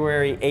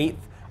February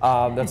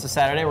 8th, that's a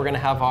Saturday, we're going to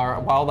have our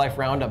Wildlife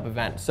Roundup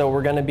event. So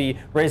we're going to be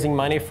raising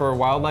money for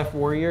wildlife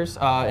warriors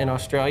in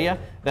Australia.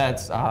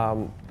 That's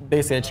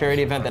basically a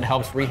charity event that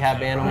helps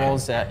rehab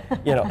animals,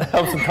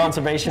 helps with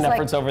conservation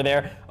efforts over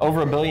there. Over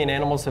 1 billion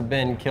animals have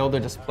been killed or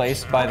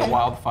displaced by the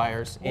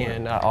wildfires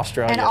in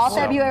Australia. And all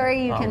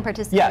February you can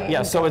participate.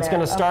 Yeah. So it's going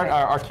to start,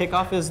 our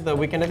kickoff is the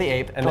weekend of the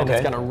 8th, and then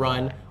it's going to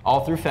run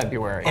all through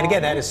February. And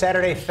again, that is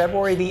Saturday,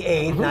 February the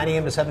 8th, 9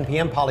 a.m. to 7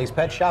 p.m. Polly's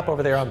Pet Shop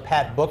over there on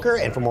Pat Booker.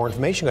 And for more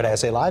information, go to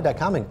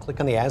SALive.com and click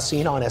on the As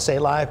Seen on SA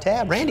Live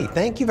tab. Randy,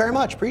 thank you very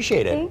much.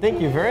 Appreciate it.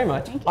 Thank you very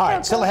much. All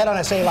right, still ahead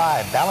on SA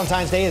Live.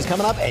 Valentine's Day is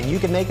coming up, and you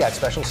can make that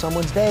special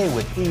someone's day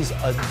with these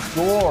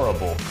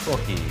adorable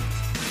cookies.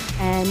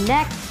 And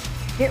next,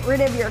 get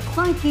rid of your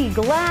clunky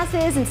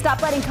glasses and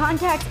stop letting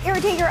contacts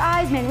irritate your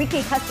eyes.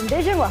 Manrique Custom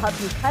Vision will help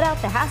you cut out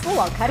the hassle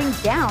while cutting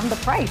down the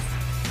price.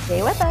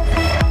 Stay with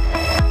us.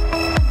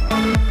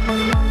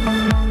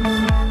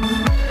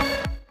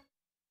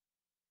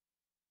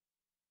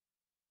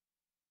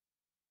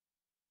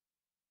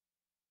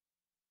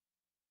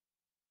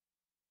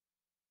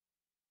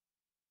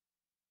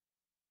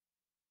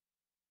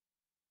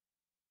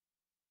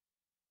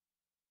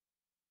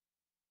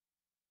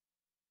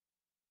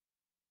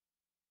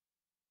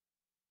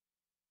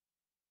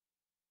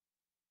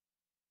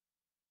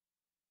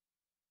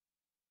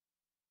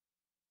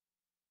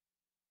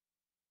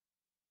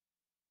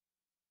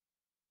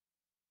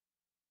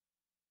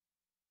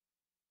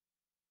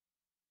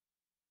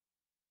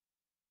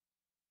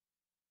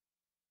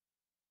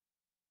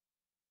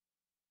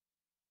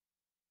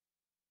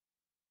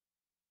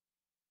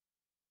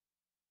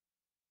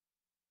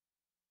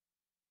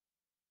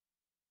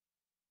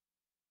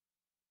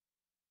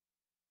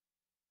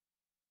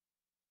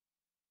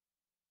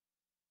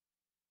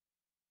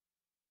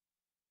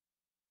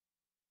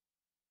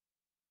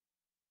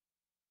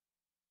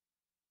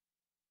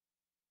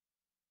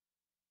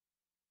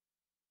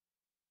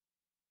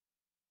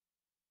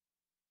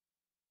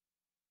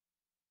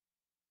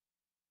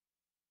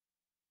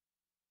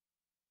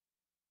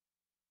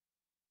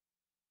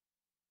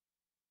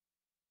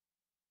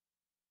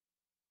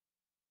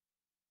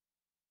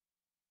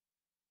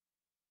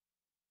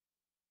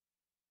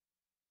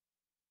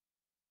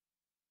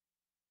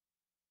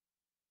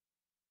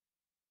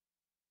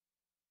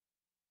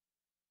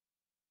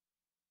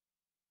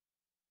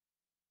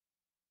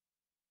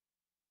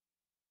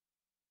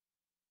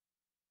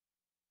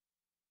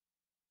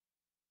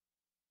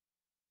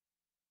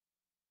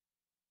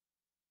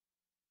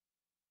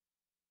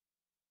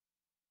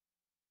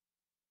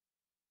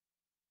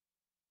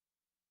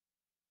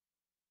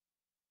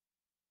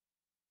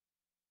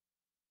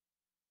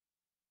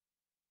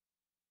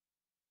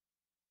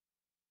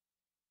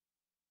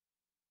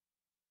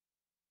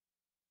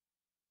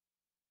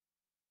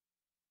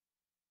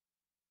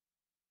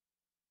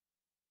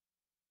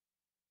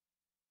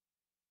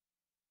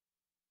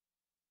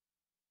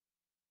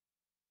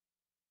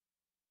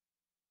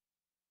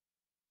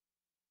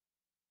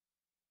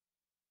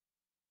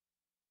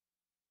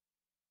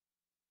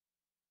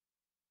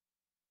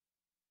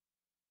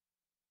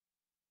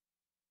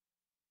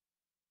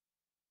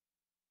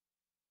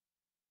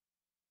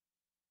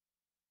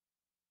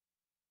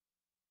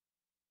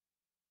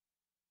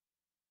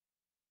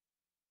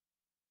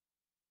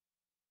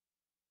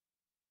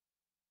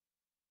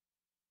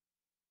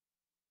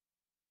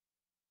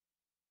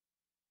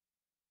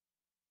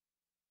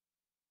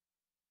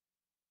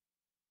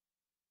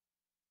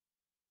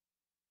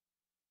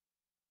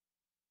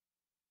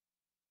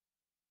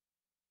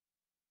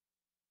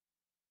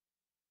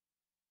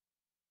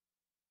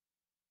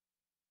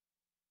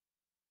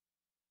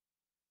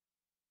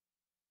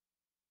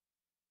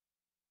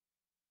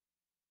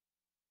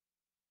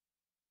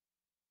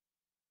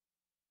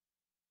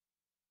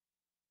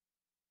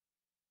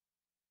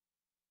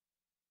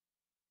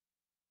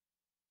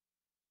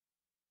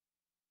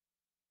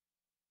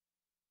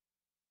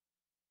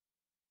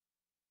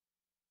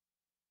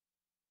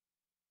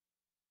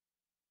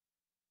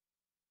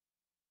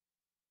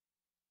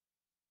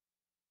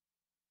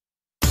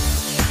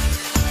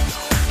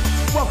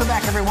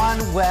 back, everyone.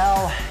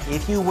 Well,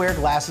 if you wear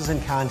glasses and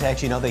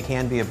contacts, you know they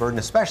can be a burden,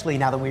 especially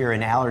now that we are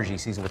in allergy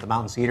season with the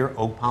mountain cedar.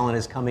 Oak pollen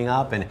is coming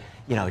up, and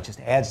it just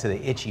adds to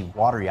the itchy,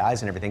 watery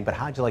eyes and everything. But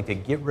how'd you like to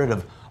get rid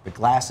of the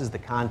glasses, the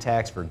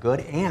contacts for good,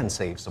 and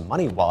save some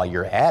money while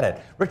you're at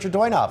it? Richard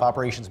Doinoff,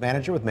 Operations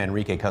Manager with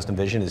Manrique Custom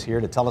Vision, is here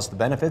to tell us the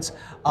benefits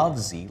of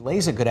Z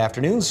LASIK. Good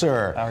afternoon,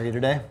 sir. How are you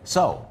today?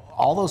 So,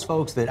 all those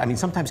folks that,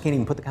 sometimes can't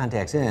even put the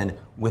contacts in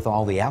with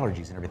all the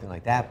allergies and everything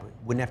like that, but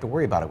wouldn't have to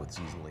worry about it with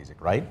Z LASIK,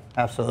 right?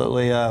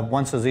 Absolutely.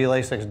 Once the Z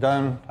LASIK's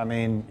done,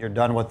 you're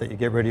done with it. You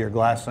get rid of your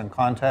glasses and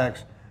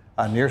contacts.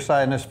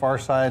 Nearsightedness,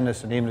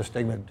 farsightedness, and even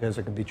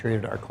astigmatism can be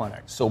treated at our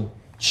clinic. So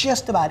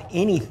just about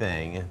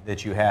anything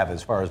that you have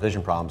as far as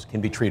vision problems can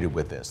be treated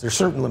with this. There's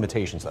certain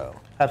limitations, though.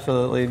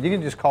 Absolutely. You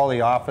can just call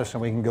the office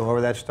and we can go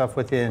over that stuff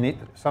with you. And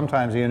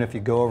sometimes even if you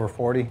go over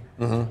 40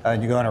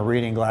 and you go on a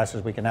reading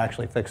glasses, we can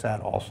actually fix that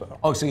also.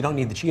 Oh, so you don't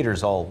need the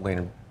cheaters all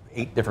laying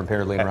 8 different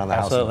pairs laying around the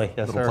house in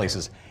yes, little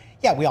places.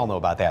 Yeah, we all know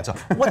about that. So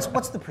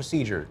what's the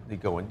procedure that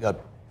go in?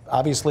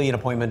 Obviously an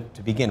appointment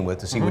to begin with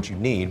to see what you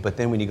need, but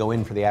then when you go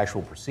in for the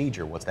actual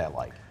procedure, what's that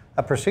like?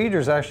 A procedure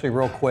is actually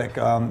real quick.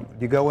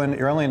 You go in,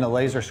 you're only in the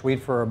laser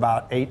suite for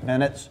about 8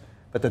 minutes,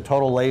 but the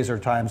total laser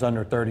time's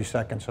under 30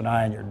 seconds an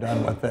eye and you're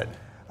done with it.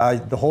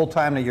 The whole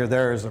time that you're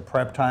there is a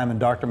prep time, and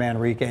Dr.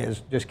 Manrique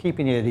is just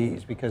keeping you at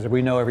ease because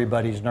we know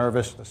everybody's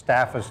nervous. The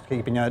staff is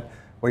keeping you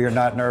where you're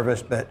not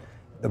nervous, but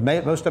the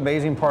most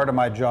amazing part of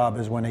my job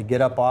is when they get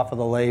up off of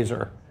the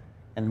laser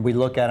and we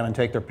look at them and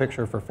take their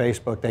picture for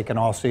Facebook, they can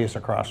all see us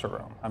across the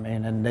room.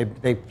 And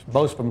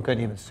most of them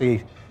couldn't even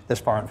see this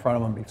far in front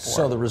of them before.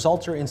 So the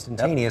results are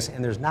instantaneous,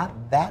 and there's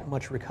not that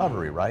much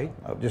recovery, right?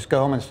 Just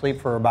go home and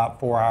sleep for about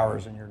 4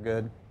 hours and you're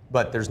good.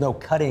 But there's no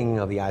cutting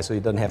of the eye, so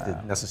it doesn't have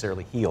to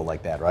necessarily heal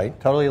like that, right?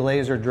 Totally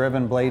laser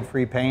driven, blade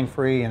free, pain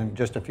free, and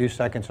just a few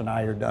seconds an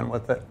eye, you're done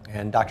with it.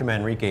 And Dr.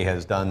 Manrique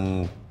has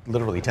done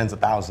literally tens of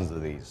thousands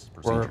of these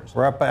procedures.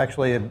 We're up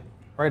actually at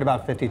right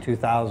about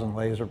 52,000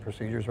 laser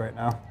procedures right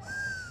now.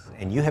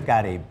 And you have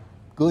got a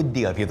good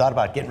deal. If you thought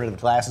about getting rid of the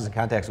glasses and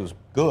contacts was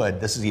good,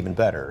 this is even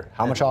better.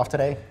 How much off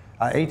today?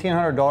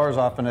 $1,800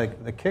 off, and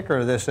the kicker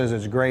of this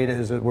is great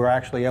is that we're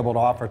actually able to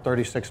offer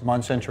 36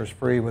 months interest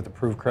free with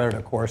approved credit,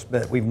 of course,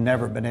 but we've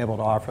never been able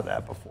to offer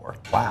that before.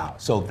 Wow.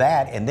 So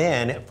that, and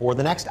then for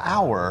the next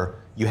hour,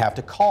 you have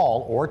to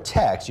call or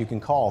text. You can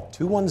call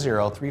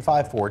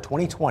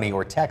 210-354-2020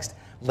 or text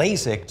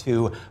LASIK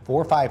to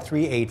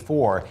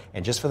 45384,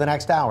 and just for the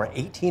next hour,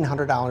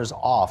 $1,800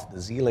 off the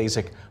Z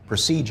LASIK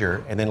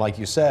procedure. And then, like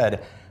you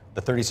said, the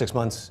 36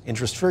 months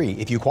interest-free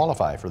if you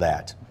qualify for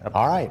that. Yep.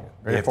 All right.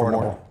 Very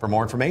affordable. For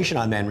more information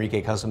on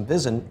Manrique Custom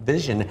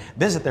Vision,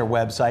 visit their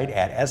website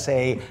at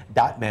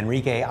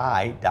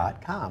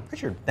sa.manriquei.com.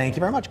 Richard, thank you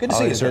very much. Good to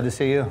see you, sir. Good to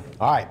see you.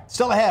 All right.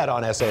 Still ahead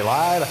on SA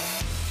Live.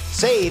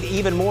 Save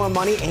even more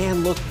money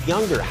and look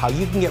younger. How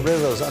you can get rid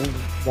of those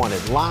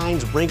unwanted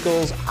lines,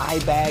 wrinkles,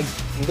 eye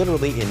bags,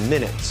 literally in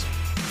minutes.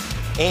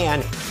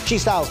 And she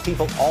styles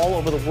people all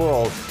over the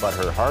world, but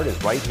her heart is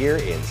right here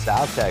in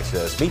South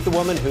Texas. Meet the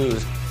woman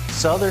who's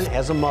Southern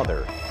as a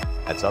mother.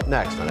 That's up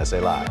next on SA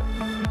Live.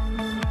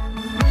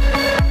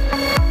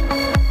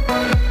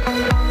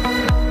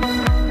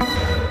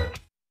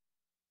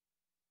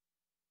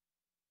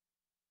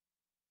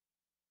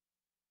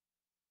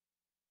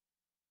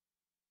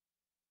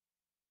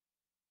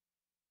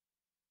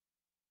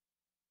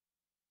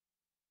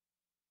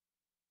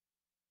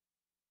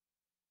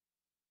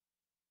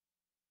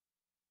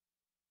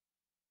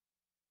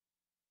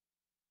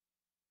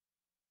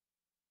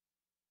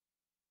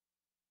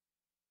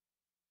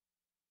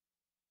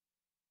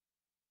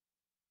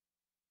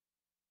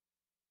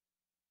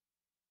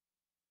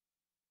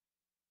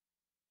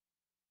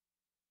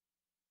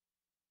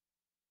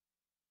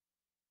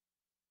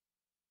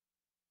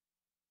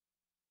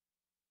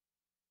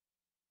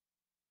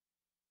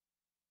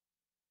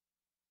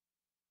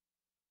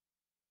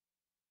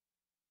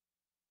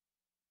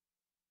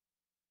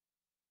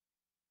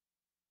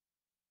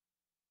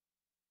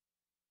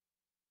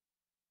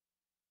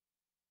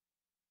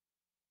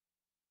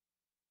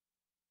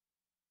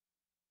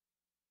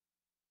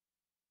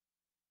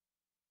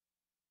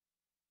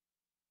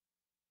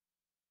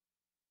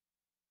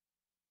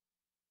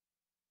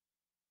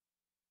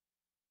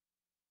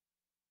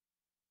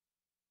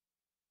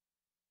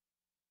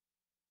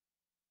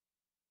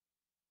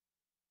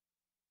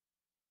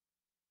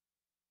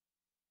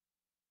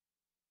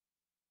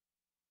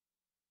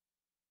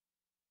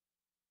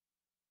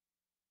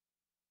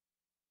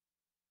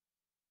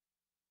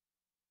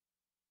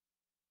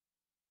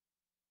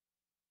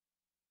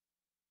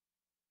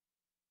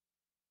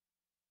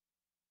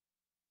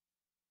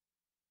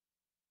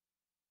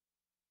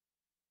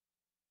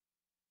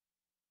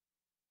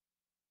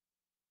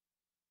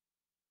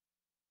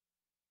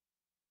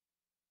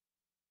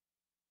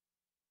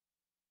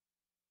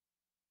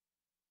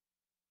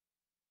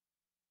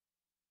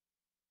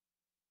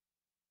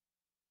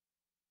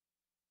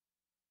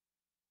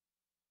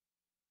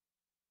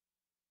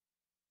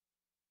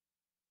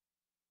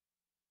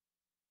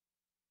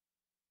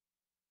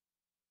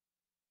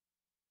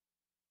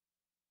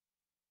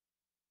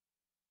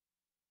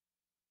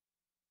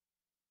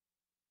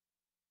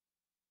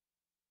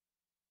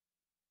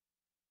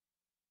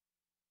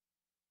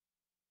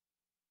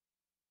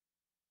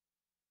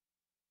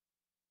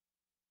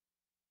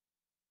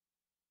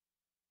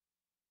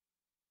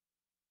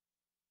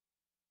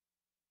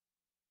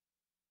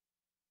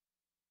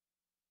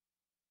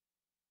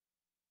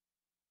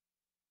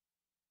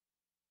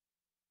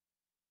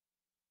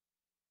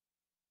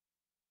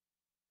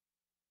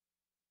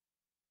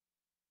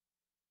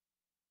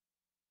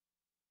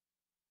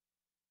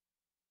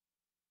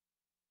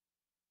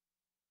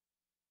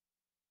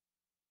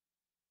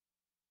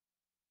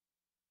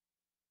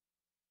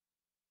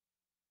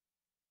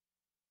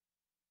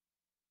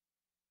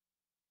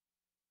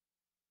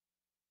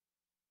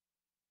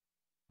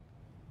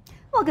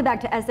 Welcome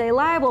back to SA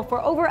Live. Well, for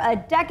over a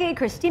decade,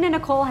 Christina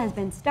Nicole has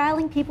been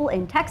styling people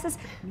in Texas,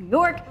 New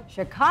York,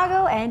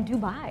 Chicago, and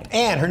Dubai.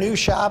 And her new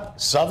shop,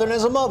 Southern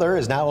as a Mother,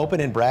 is now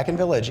open in Bracken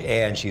Village,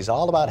 and she's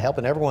all about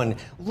helping everyone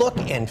look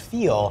and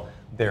feel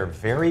their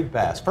very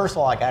best. First of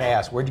all, I got to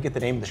ask, where'd you get the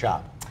name of the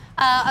shop?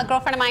 A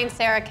girlfriend of mine,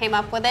 Sarah, came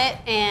up with it,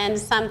 and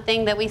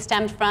something that we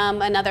stemmed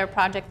from another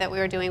project that we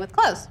were doing with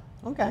clothes.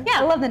 Okay. Yeah,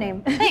 I love the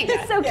name. Thanks.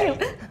 It's so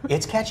cute.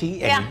 It's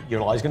catchy, and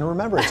you're always going to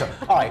remember it. So,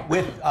 all right,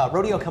 with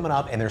rodeo coming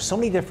up, and there's so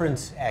many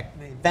different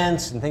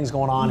events and things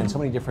going on, and so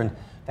many different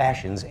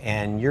fashions,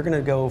 and you're going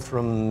to go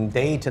from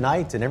day to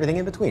night and everything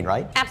in between,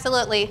 right?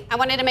 Absolutely. I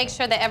wanted to make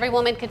sure that every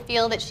woman could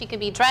feel that she could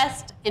be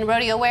dressed in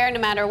rodeo wear, no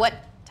matter what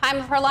time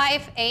of her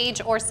life,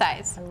 age, or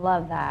size. I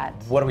love that.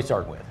 What do we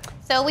start with?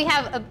 So we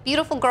have a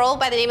beautiful girl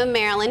by the name of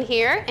Marilyn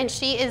here, and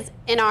she is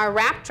in our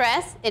wrap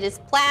dress. It is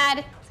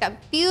plaid. It's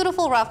got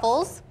beautiful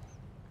ruffles.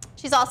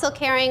 She's also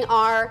carrying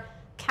our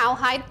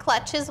cowhide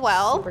clutch as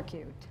well. Super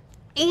cute.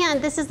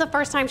 And this is the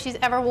first time she's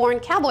ever worn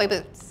cowboy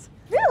boots.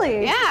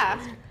 Really?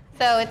 Yeah.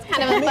 So it's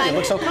kind of a fun. It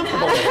looks so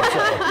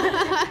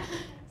comfortable.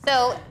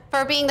 So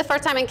for being the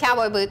first time in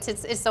cowboy boots,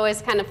 it's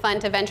always kind of fun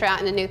to venture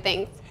out into new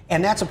things.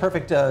 And that's a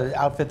perfect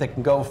outfit that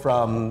can go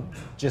from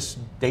just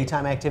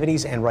daytime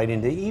activities and right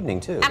into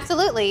evening, too.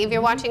 Absolutely. If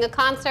you're watching a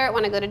concert,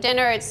 want to go to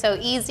dinner, it's so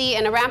easy,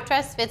 and a wrap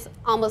dress fits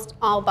almost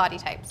all body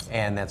types.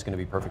 And that's going to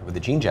be perfect with the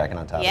jean jacket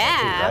on top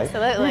Yeah, of it, too,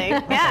 right?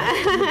 absolutely.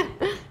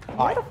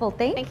 Yeah. Beautiful.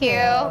 Thank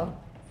you.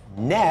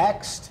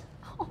 Next.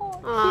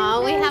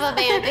 Oh, we have a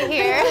band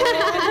here.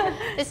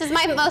 This is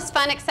my most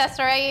fun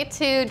accessory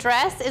to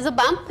dress is a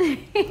bump.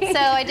 So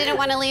I didn't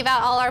want to leave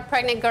out all our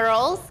pregnant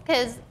girls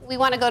because we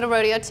want to go to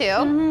rodeo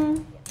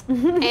too.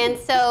 And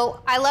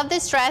so I love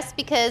this dress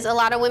because a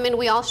lot of women,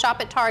 we all shop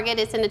at Target.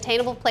 It's an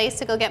attainable place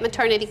to go get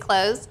maternity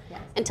clothes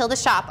until the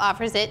shop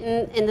offers it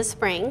in the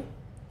spring.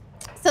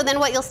 So then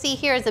what you'll see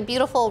here is a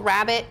beautiful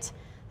rabbit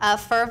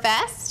fur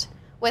vest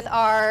with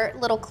our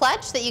little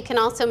clutch that you can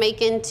also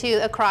make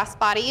into a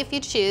crossbody if you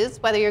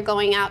choose, whether you're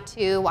going out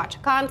to watch a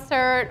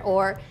concert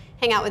or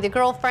hang out with your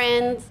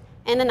girlfriends,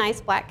 and a nice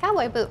black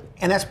cowboy boot.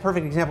 And that's a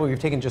perfect example. You're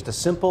taking just a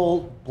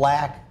simple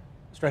black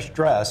stretch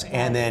dress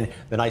and then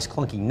the nice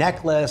clunky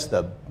necklace,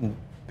 the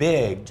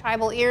big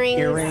tribal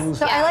earrings.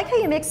 So I like how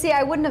you mix. See,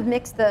 I wouldn't have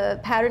mixed the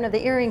pattern of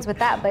the earrings with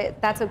that,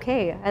 but that's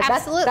okay.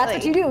 Absolutely. That's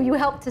what you do. You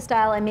help to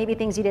style and maybe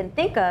things you didn't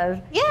think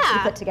of. Yeah. You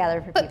put together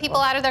for Put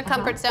people out of their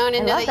comfort zone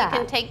and I know love that you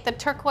can take the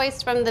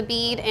turquoise from the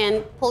bead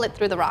and pull it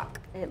through the rock.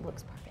 It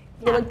looks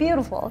perfect. You look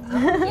beautiful.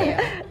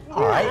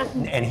 All right,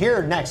 and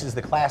here next is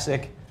the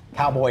classic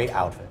cowboy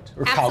outfit,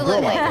 or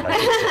Absolutely. cowgirl outfit,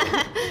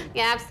 I should say.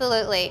 Yeah,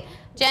 absolutely.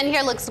 Jen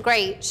here looks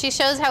great. She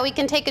shows how we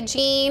can take a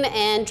jean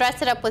and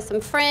dress it up with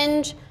some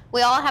fringe.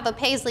 We all have a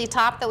paisley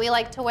top that we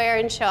like to wear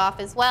and show off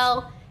as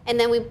well. And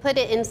then we put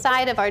it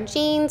inside of our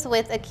jeans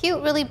with a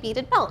cute, really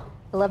beaded belt.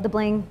 I love the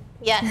bling.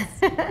 Yes.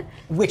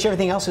 Which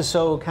everything else is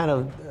so kind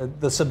of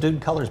the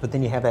subdued colors, but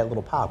then you have that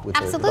little pop with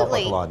the belt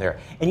buckle on there.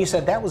 And you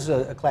said that was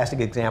a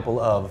classic example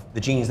of the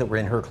jeans that were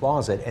in her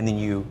closet, and then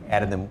you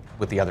added them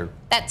with the other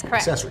That's correct.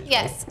 accessories.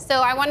 Yes. So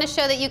I want to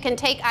show that you can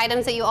take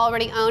items that you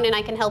already own, and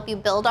I can help you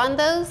build on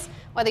those,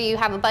 whether you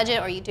have a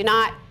budget or you do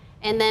not.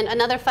 And then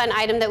another fun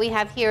item that we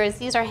have here is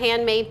these are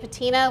handmade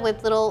patina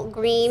with little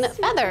green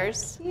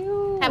feathers.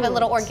 Cute. Have a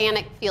little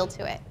organic feel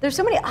to it. There's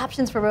so many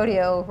options for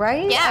rodeo,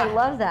 right? Yeah. I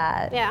love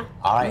that. Yeah.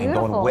 All right, and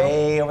Beautiful. going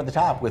way over the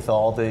top with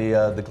all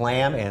the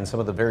glam and some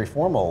of the very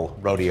formal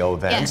rodeo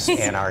events. Yes.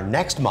 And our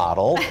next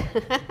model,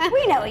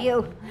 We know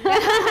you.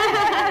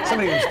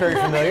 somebody who's very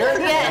familiar.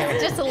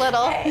 Yes, just a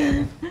little.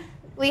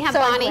 We have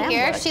So Bonnie glam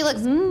here. look. She looks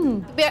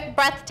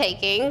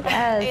breathtaking.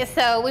 Yes.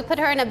 So we put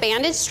her in a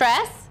bandage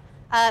dress.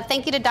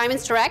 Thank you to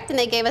Diamonds Direct, and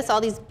they gave us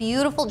all these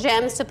beautiful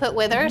gems to put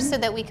with her so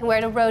that we can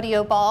wear to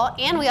rodeo ball.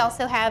 And we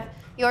also have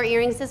your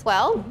earrings as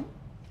well.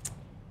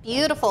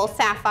 Beautiful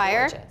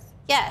sapphire.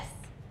 Yes.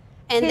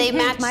 And they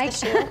Here's match Mike.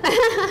 the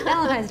shoe.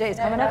 Valentine's Day is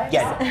coming up.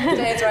 Yeah,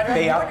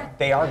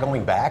 they are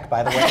going back,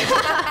 by the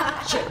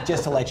way,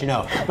 just to let you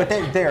know. But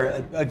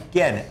they're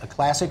again, a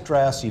classic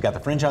dress. You got the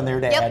fringe on there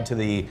to add to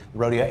the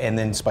rodeo, and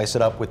then spice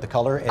it up with the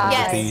color and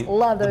with the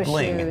love the those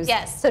bling. shoes.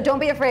 Yes. So don't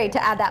be afraid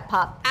to add that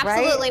pop.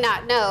 Absolutely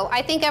right? not. No,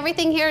 I think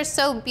everything here is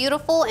so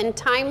beautiful and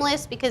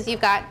timeless because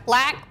you've got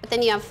black, but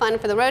then you have fun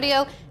for the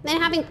rodeo. And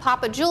then having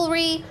pop of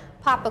jewelry,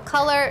 pop of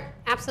color,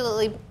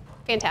 absolutely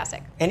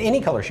fantastic. And any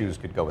color shoes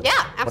could go with it.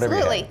 Yeah, whatever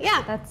you absolutely. have.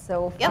 Yeah. That's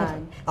so Yep.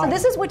 fun. So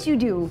this is what you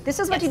do. This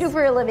is what you do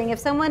for a living. If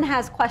someone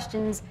has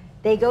questions,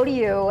 they go to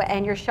you,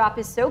 and your shop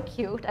is so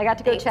cute. I got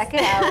to go check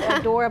it out.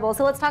 Adorable.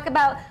 So let's talk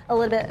about a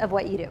little bit of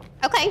what you do.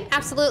 Okay,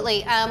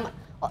 absolutely.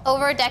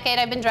 Over a decade,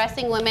 I've been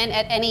dressing women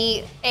at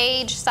any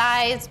age,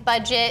 size,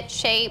 budget,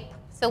 shape.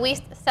 So we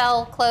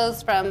sell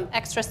clothes from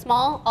extra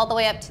small all the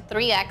way up to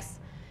 3X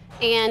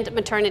and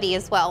maternity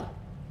as well.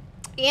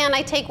 And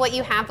I take what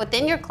you have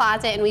within your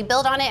closet and we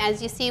build on it,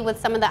 as you see with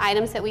some of the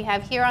items that we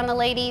have here on the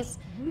ladies.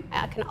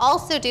 I can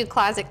also do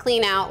closet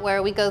clean out,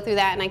 where we go through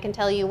that and I can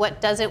tell you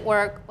what doesn't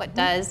work, what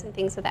does, and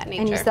things of that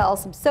nature. And you sell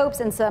some soaps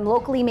and some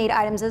locally made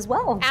items as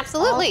well.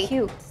 Absolutely. All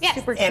cute. Yes.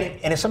 Super cute.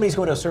 And if somebody's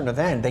going to a certain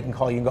event, they can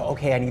call you and go,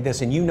 okay, I need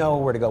this, and you know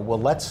where to go. Well,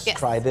 let's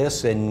try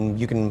this, and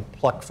you can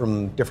pluck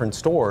from different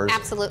stores.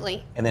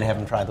 Absolutely. And then have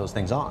them try those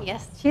things on.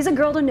 Yes. She's a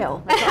girl to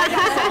know. That's all I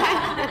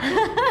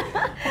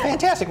gotta say.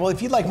 Fantastic. Well,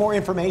 if you'd like more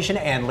information,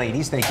 and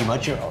ladies, thank you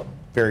much. You're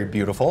very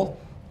beautiful.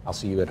 I'll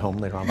see you at home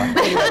later on. But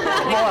anyway,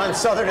 more on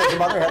Southern as a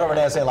Mother. Head over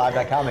to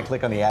SALive.com and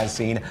click on the As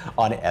Seen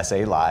on SA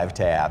Live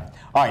tab.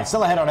 All right,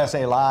 still ahead on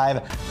SA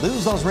Live.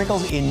 Lose those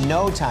wrinkles in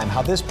no time.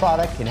 How this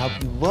product can help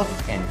you look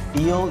and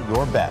feel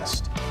your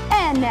best.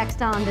 And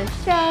next on the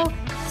show,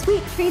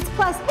 Sweet Treats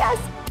Plus, yes,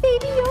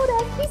 Baby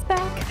Yoda, he's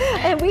back.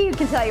 And we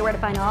can tell you where to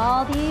find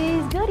all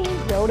these goodies.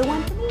 Yoda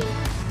one for me.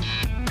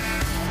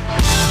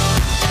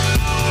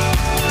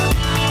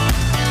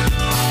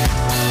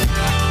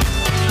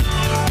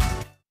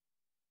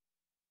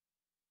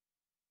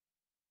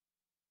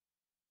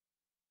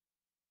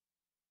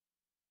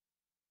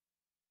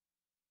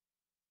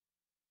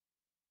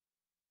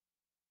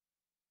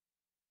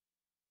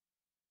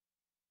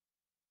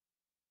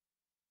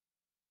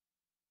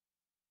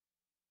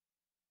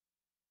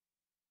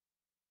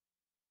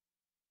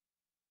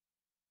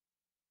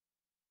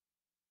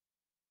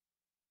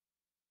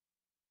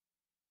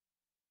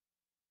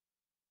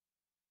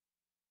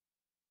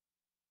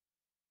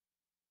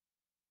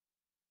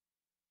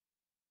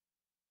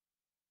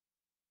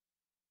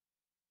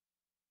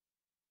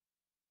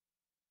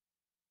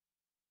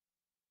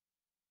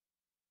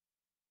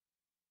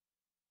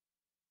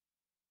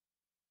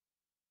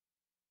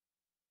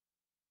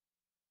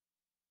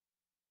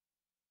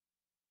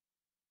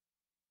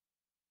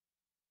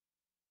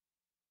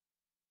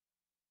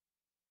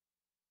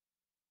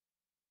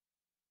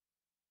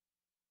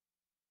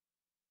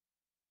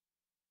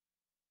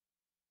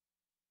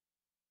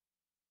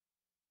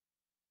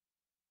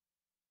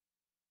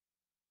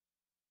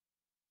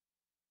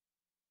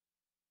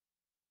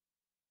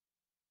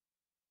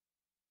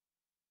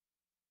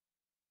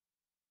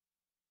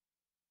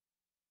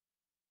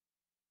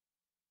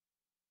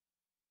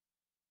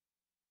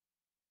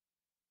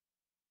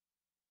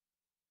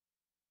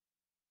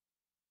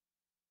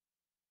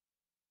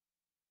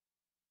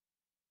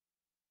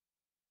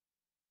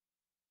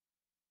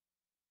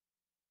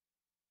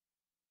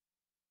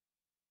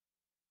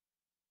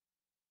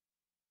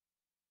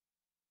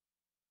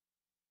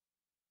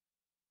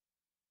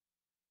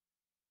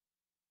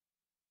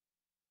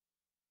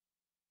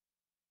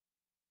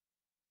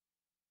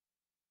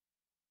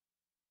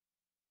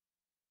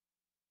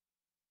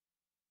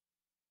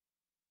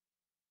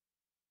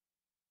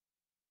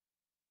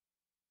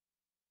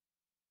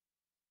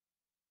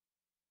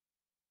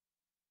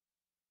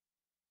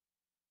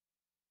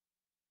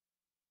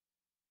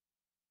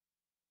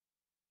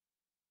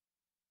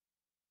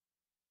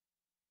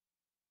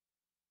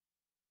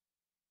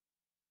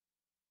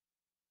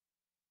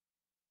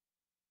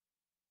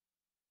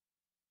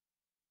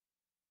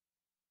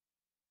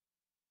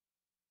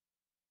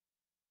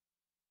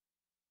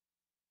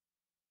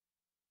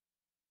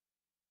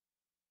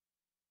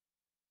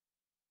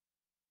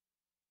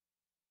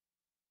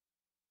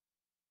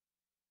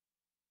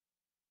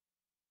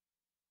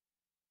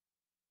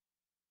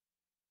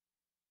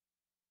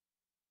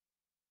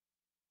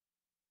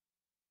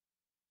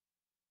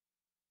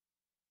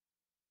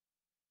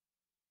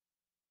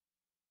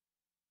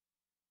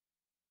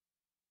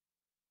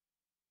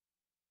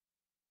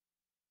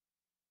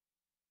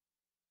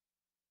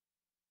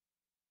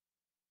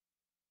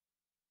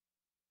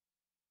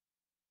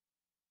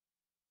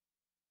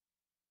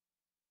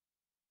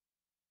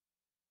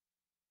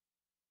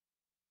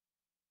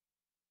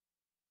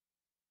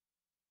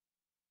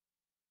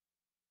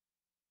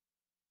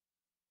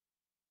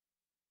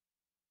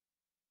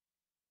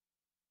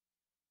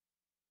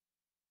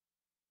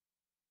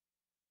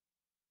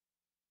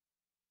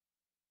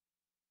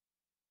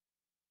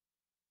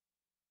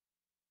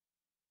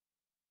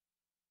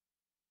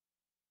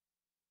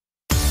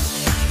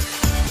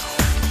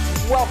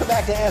 Welcome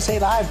back to SA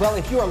Live. Well,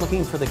 if you are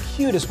looking for the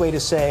cutest way to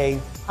say,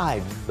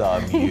 I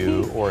love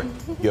you, or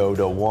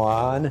Yoda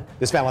one,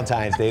 this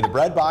Valentine's Day, the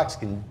Bread Box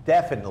can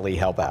definitely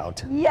help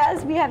out.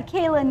 Yes, we have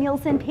Kayla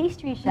Nielsen,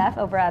 pastry chef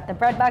over at the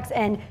Bread Box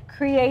and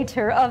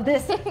creator of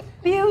this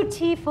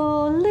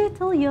beautiful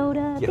little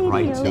Yoda. Get baby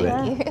right Yoda.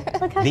 to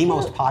it. Look how The cute.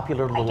 most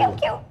popular little... So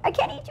cute. I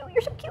can't eat you.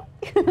 You're so cute.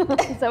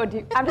 So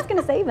I'm just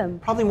gonna save him.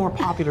 Probably more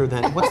popular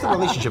than... What's the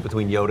relationship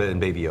between Yoda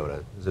and Baby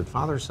Yoda? Is it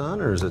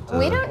father-son, or is it...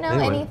 We don't know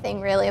anyway. anything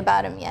really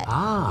about him yet.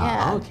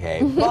 Ah, Yeah.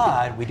 okay.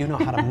 But we do know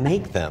how to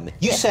make them.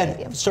 You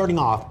said, starting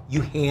off,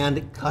 you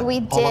hand cut We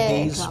all of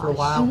did. these for a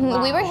while?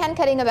 Mhm. We were hand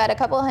cutting about a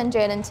couple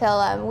hundred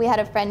until we had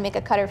a friend make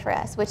a cutter for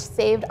us, which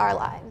saved our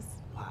lives.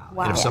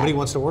 Wow. And if somebody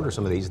wants to order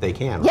some of these, they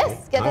can, Yes,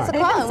 right? give us a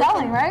All call. right. They've been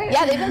selling, right?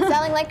 Yeah, they've been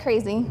selling like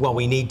crazy. Well,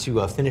 we need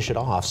to finish it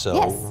off, so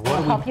Yes. what We'll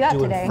are help we you out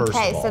doing today. first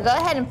Okay, of all? so go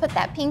ahead and put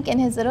that pink in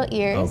his little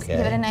ears. Okay.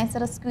 Give it a nice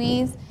little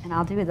squeeze. And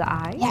I'll do the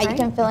eyes. Yeah, you right?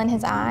 can fill in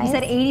his eyes. You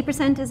said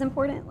 80% is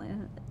important.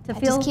 To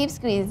feel? Just keep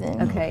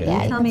squeezing. Okay.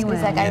 Yeah, Tell you me can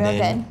squeeze when. that guy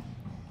real And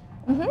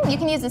good. You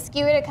can use the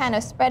skewer to kind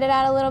of spread it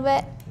out a little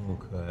bit.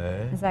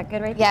 Okay. Is that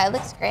good right Yeah, it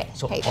looks great.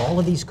 So Here you go. all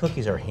of these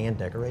cookies are hand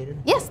decorated?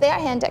 Yes, they are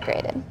hand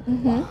decorated.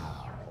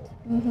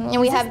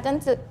 And we have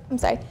tons of, I'm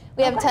sorry,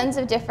 we have tons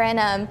of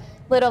different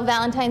little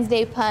Valentine's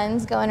Day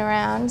puns going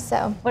around.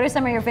 So, what are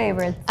some of your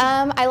favorites?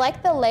 I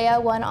like the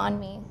Leia one on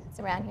me. It's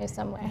around here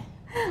somewhere.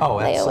 Oh,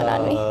 that's, Leia one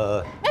on me.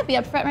 Might be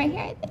up front right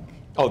here, I think.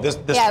 Oh, this.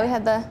 Yeah, we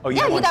have the. Oh,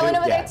 yeah, you got one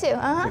over there too.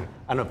 I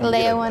don't know if you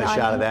Leia get one a on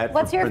shot me. of that.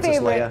 What's for your Princess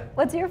favorite?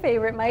 What's your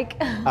favorite, Mike?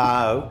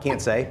 Leia.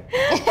 Can't say.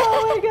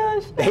 Oh my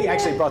gosh. They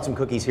actually brought some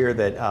cookies here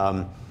that,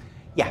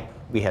 yeah,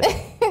 we had.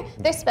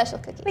 They're special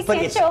cookies. We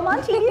can't show them on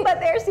TV, but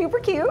they're super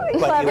cute and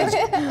But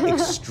clever. it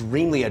was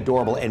extremely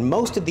adorable. And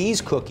most of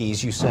these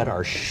cookies, you said,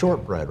 are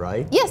shortbread,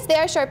 right? Yes, they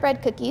are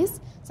shortbread cookies.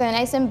 So they're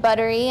nice and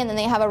buttery, and then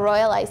they have a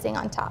royal icing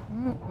on top.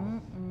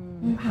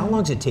 How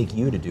long does it take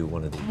you to do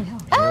one of these?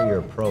 I know you're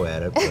a pro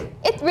at it, but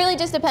It really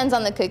just depends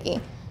on the cookie.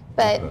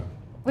 But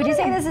Would you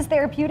say this is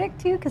therapeutic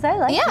too? Because I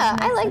like. Yeah, doing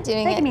I this. like It's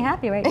doing making it. me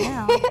happy right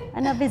now. I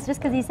don't know if it's just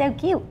because he's so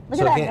cute. Look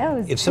so at again, that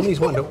nose. if somebody's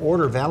wanting to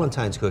order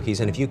Valentine's cookies,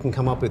 and if you can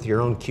come up with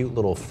your own cute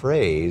little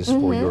phrase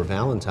for your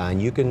Valentine,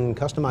 you can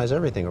customize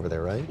everything over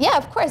there, right? yeah,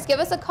 of course, give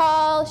us a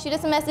call, shoot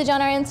us a message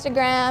on our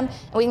Instagram,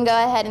 and we can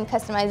go ahead and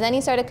customize any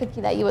sort of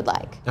cookie that you would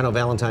like. I know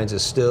Valentine's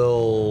is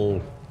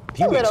still a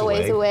few A weeks little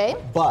ways away.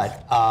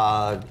 But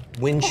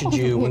when's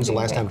the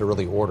last time to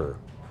really order?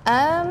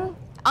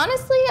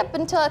 Honestly, up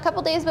until a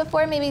couple days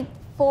before, maybe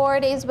 4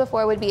 days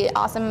before would be an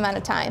awesome amount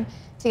of time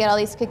to get all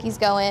these cookies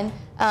going.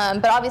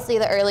 But obviously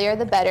the earlier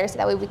the better, so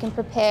that way we can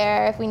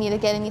prepare. If we need to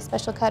get any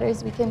special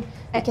cutters, we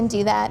can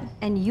do that.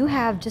 And you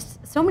have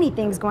just so many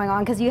things going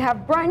on because you have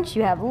brunch,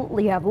 you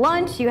have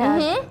lunch, you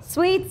have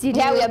sweets, you do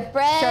Yeah, we have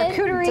bread,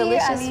 charcuterie,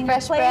 delicious your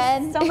fresh place,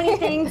 bread. So many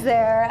things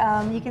there.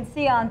 You can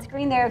see on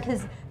screen there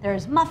because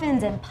there's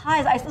muffins and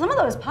pies. Some of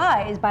those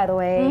pies, by the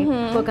way,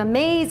 look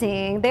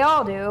amazing. They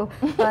all do.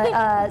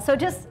 But so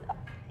just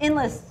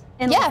endless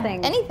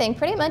things. Anything,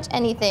 pretty much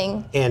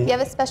anything. And if you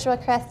have a special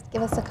request,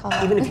 give us a call.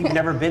 Even if you've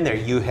never been there,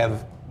 you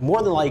have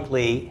more than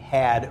likely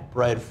had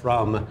bread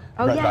from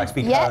Breadbox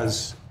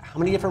because how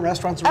many different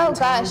restaurants are in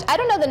town? Gosh, I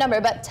don't know the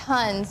number, but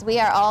tons. We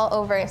are all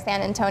over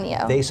San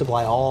Antonio. They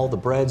supply all the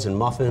breads and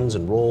muffins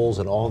and rolls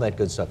and all that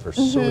good stuff for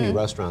so many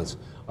restaurants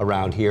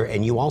around here.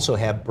 And you also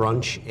have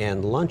brunch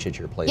and lunch at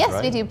your place, Yes,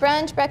 right? we do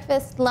brunch,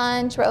 breakfast,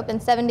 lunch. We're open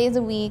 7 days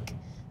a week.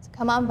 So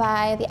come on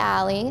by the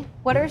alley.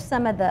 What are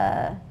some of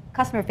the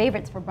customer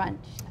favorites for brunch?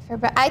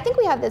 I think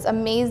we have this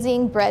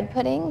amazing bread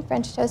pudding,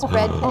 French toast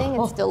bread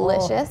pudding. It's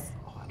delicious.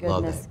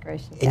 Love Goodness it.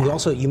 gracious.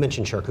 And you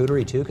mentioned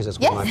charcuterie too, because that's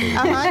one of my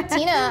Yes, favorites.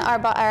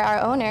 Tina,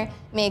 our owner,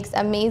 makes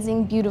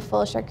amazing,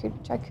 beautiful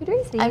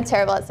charcuterie. I'm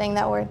terrible at saying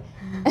that word.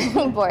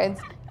 Boards.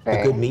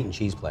 A good meat and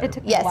cheese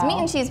platter. Yes, meat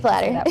and cheese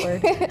platter.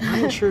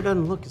 Mine sure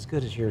doesn't look as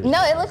good as yours.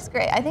 No, it looks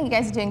great. I think you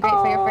guys are doing great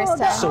for your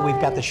first time. So we've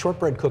got the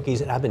shortbread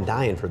cookies, and I've been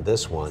dying for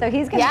this one. So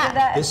he's going to give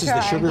that This a is try.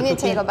 the sugar You need to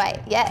cookie? take a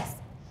bite. Yes.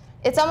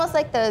 It's almost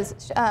like those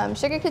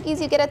sugar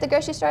cookies you get at the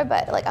grocery store,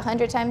 but like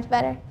 100 times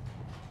better.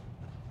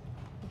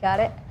 You got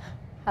it?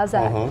 How's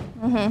that?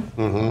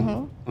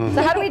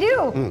 So how do we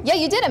do? Yeah,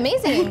 you did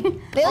amazing.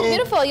 They look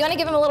beautiful. You want to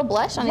give him a little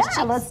blush on his cheeks?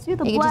 Yeah, let's do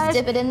the You blush. can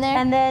just dip it in there.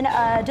 And then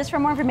just for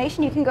more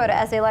information, you can go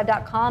to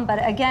salive.com.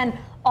 But again,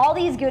 all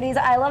these goodies.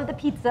 I love the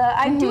pizza.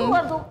 I do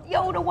love the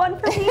Yoda one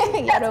for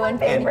me. That's my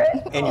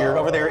favorite. And you're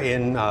over there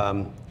in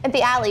At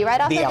the alley,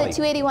 right off The of alley. the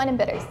 281 in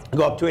Bitters.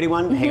 go up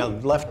 281, hang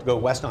on left, go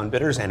west on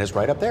Bitters, and it's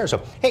right up there.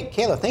 So, hey,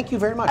 Kayla, thank you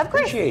very much. Of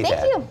course, Appreciate thank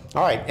that. you.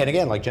 All right, and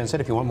again, like Jen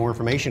said, if you want more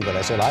information, go to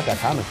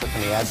SALive.com and click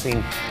on the ad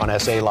scene on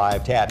SA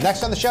Live tab.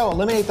 Next on the show,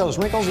 eliminate those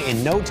wrinkles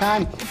in no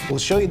time. We'll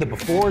show you the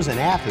befores and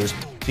afters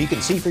so you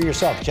can see for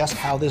yourself just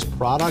how this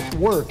product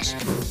works.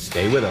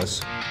 Stay with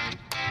us.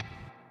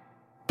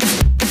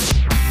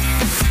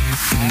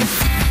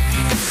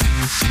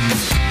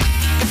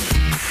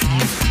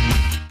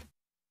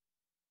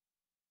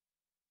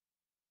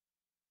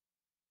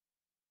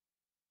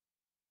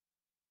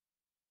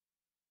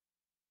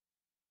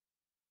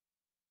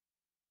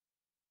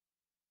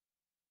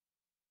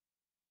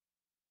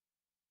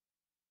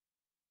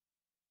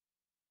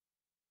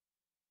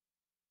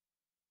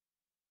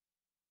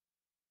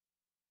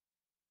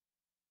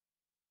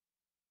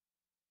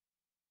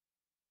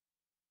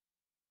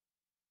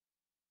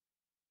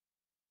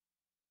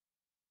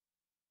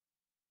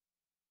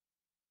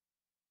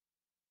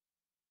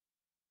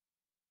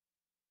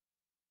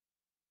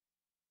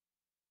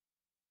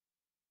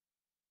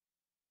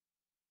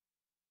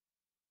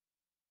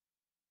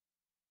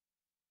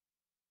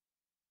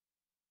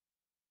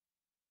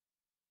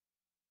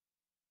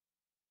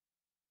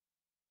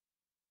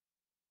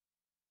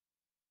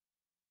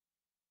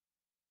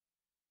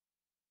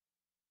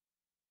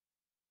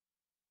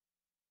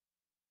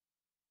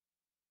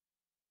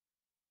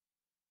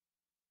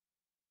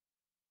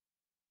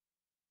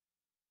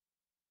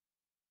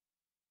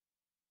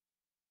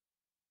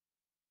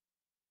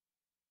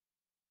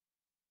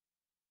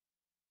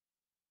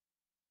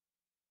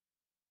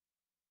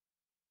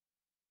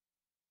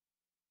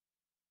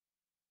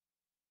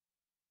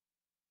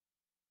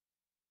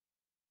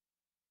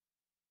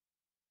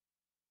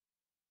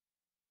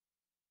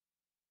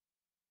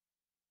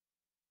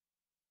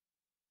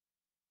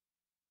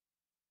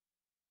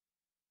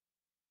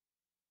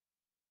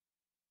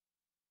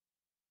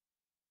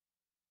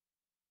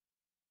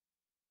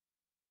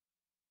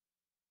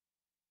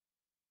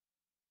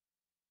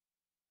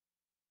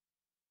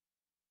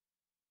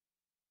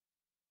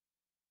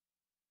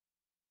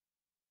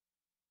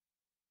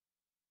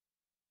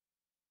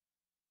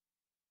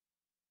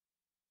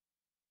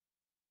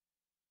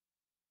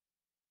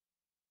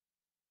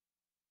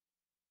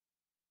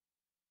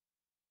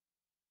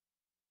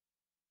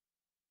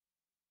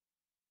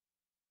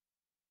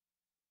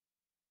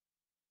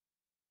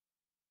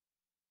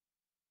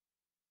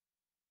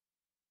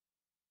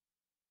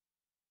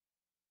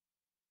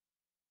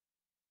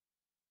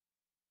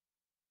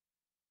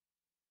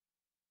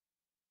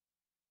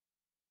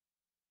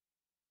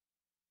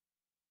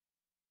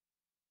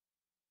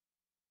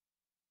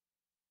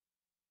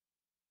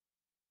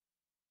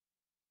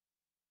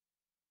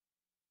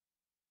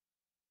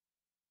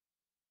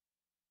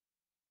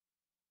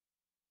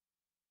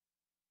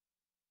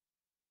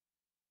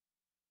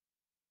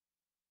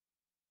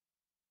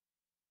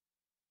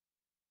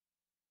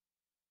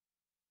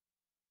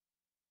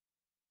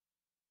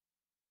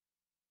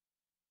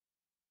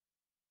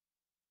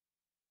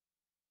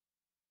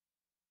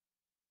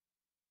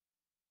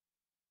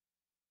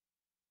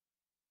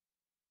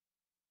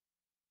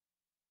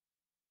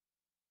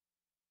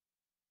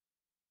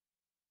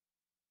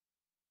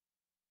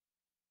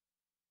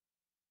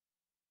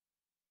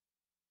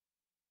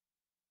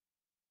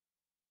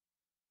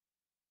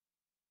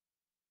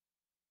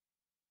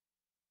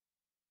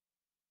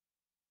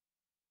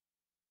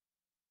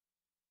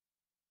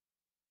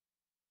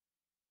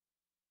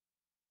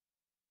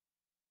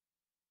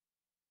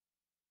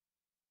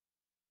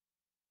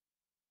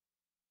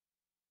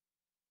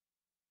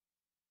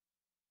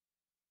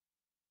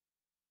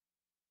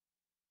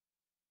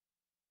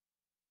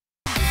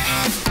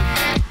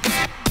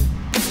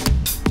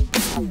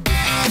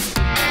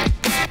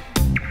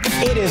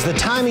 It is the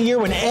time of year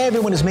when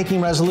everyone is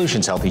making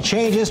resolutions, healthy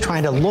changes,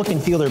 trying to look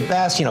and feel their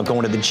best. You know,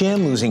 going to the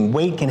gym, losing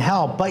weight can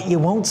help, but you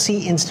won't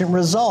see instant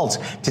results.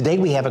 Today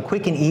we have a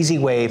quick and easy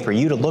way for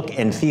you to look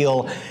and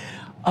feel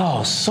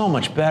so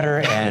much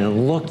better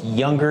and look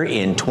younger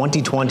in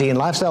 2020. And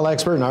lifestyle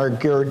expert and our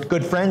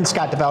good friend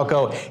Scott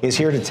DeFalco is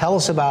here to tell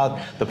us about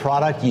the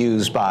product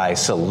used by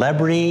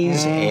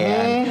celebrities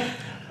and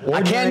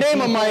I can't name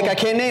them, Mike. I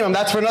can't name them.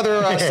 That's for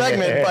another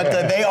segment, but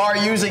they are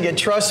using it,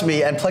 trust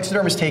me. And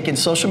Plexiderm has taken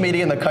social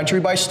media and the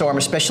country by storm,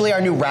 especially our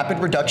new Rapid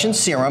Reduction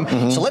Serum.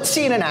 So let's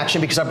see it in action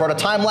because I brought a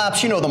time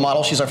lapse. You know the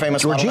model. She's our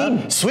famous Georgine.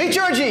 model. Sweet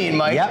Georgine,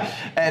 Mike. Yep.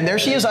 And there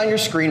she is on your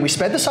screen. We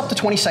sped this up to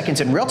 20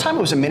 seconds. In real time,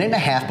 it was a minute and a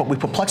half, but we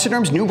put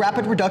Plexiderm's new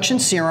Rapid Reduction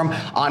Serum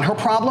on her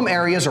problem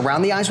areas,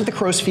 around the eyes with the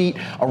crow's feet,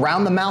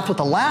 around the mouth with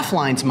the laugh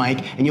lines,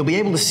 Mike. And you'll be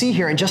able to see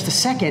here in just a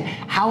second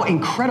how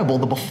incredible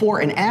the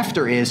before and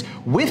after is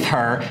with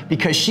her,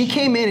 because she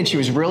came in and she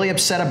was really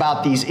upset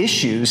about these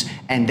issues,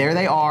 and there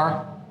they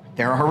are.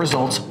 There are her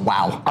results.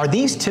 Wow. Are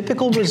these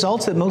typical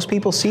results that most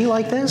people see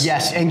like this?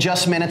 Yes, in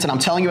just minutes. And I'm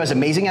telling you, as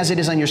amazing as it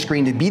is on your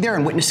screen, to be there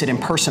and witness it in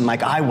person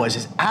like I was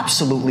is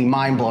absolutely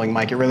mind-blowing,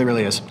 Mike. It really,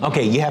 really is.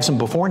 Okay, you have some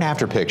before and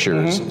after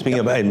pictures. Speaking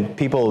of and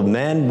people,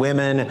 men,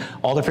 women,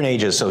 all different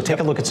ages. So take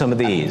a look at some of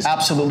these.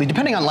 Absolutely.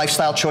 Depending on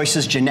lifestyle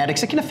choices,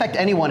 genetics, it can affect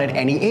anyone at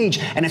any age.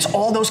 And it's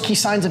all those key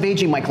signs of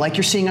aging, Mike, like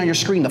you're seeing on your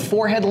screen. The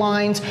forehead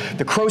lines,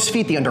 the crow's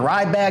feet, the under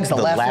eye bags, the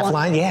laugh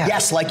line. Yeah.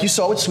 Yes, like you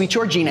saw with Sweet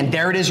Georgine. And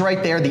there it is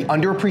right there, the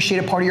underappreciated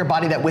part of your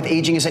body that with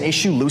aging is an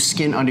issue, loose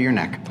skin under your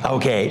neck.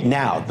 Okay,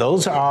 now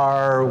those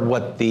are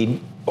what the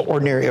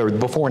ordinary or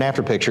before and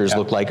after pictures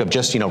look like of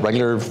just,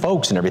 regular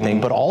folks and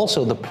everything, but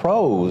also the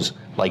pros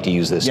like to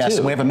use this too. Yes,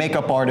 and we have a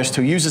makeup artist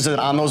who uses it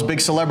on those big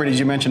celebrities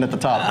you mentioned at the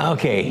top.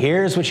 Okay,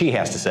 here's what she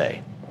has to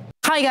say.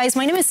 Hi guys,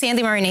 my name is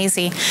Sandy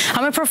Marinese.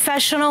 I'm a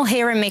professional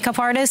hair and makeup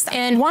artist,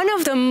 and one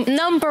of the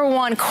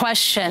 #1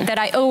 question that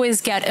I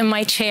always get in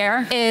my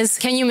chair is,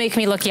 can you make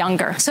me look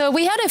younger? So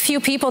we had a few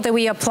people that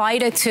we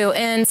applied it to,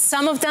 and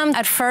some of them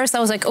at first I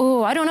was like,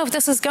 oh, I don't know if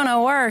this is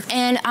gonna work.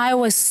 And I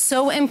was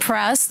so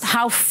impressed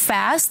how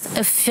fast,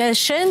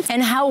 efficient,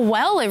 and how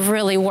well it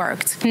really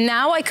worked.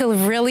 Now I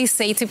could really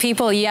say to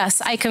people, yes,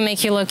 I can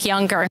make you look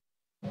younger.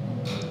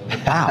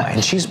 Wow,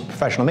 and she's a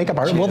professional makeup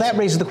artist. Well, that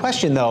raises the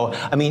question, though.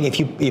 I mean, if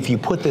you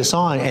put this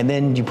on and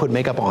then you put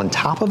makeup on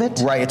top of it?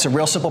 Right, it's a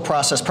real simple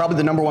process. Probably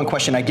the #1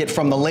 question I get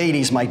from the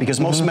ladies, Mike, because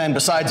most men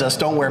besides us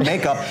don't wear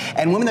makeup.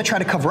 And women that try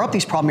to cover up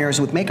these problem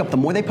areas with makeup, the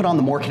more they put on,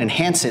 the more it can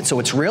enhance it. So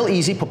it's real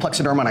easy. Put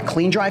Plexiderm on a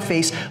clean, dry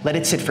face, let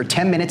it sit for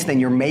 10 minutes, then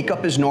your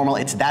makeup is normal.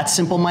 It's that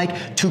simple,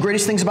 Mike. Two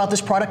greatest things about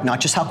this product, not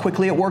just how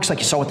quickly it works, like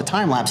you saw with the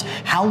time lapse,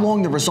 how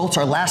long the results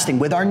are lasting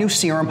with our new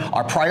serum,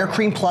 our prior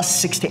cream plus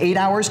 6 to 8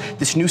 hours,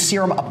 this new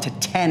serum up to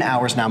 10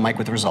 hours now, Mike,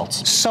 with the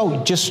results.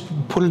 So just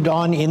put it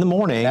on in the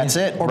morning. That's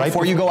it. Or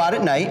before you go out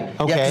at night.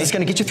 Okay. Yeah, 'cause it's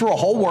going to get you through a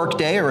whole work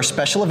day or a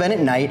special event at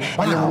night.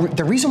 Wow. And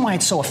the reason why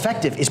it's so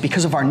effective is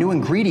because of our new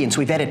ingredients.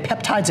 We've added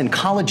peptides and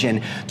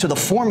collagen to the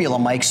formula,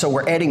 Mike. So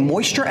we're adding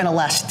moisture and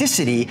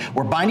elasticity.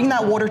 We're binding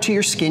that water to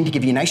your skin to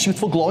give you a nice,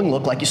 youthful, glowing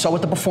look like you saw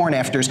with the before and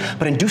afters.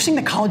 But inducing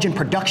the collagen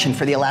production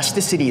for the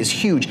elasticity is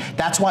huge.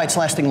 That's why it's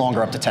lasting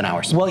longer, up to 10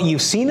 hours. Well,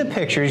 you've seen the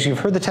pictures, you've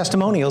heard the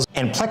testimonials,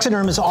 and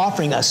Plexiderm is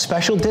offering a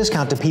special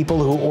discount to people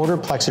who order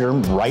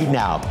Plexiderm right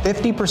now.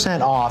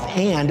 50% off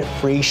and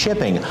free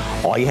shipping.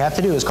 All you have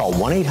to do is call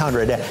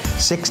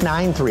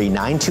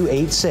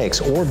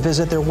 1-800-693-9286 or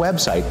visit their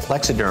website,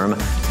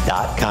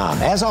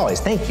 plexiderm.com. As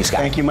always, thank you, Scott.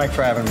 Thank you, Mike,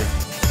 for having me.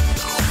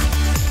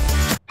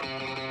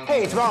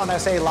 Hey, tomorrow on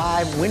SA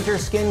Live, Winter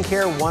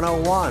Skincare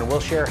 101. We'll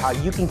share how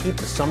you can keep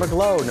the summer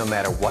glow no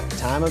matter what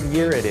time of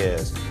year it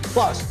is.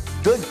 Plus,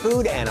 good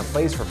food and a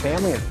place for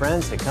family and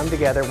friends to come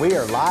together. We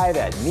are live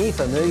at Mi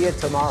Familia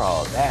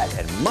tomorrow. That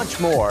and much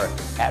more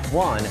at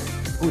 1.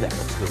 Ooh, that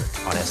looks good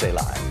on SA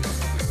Live.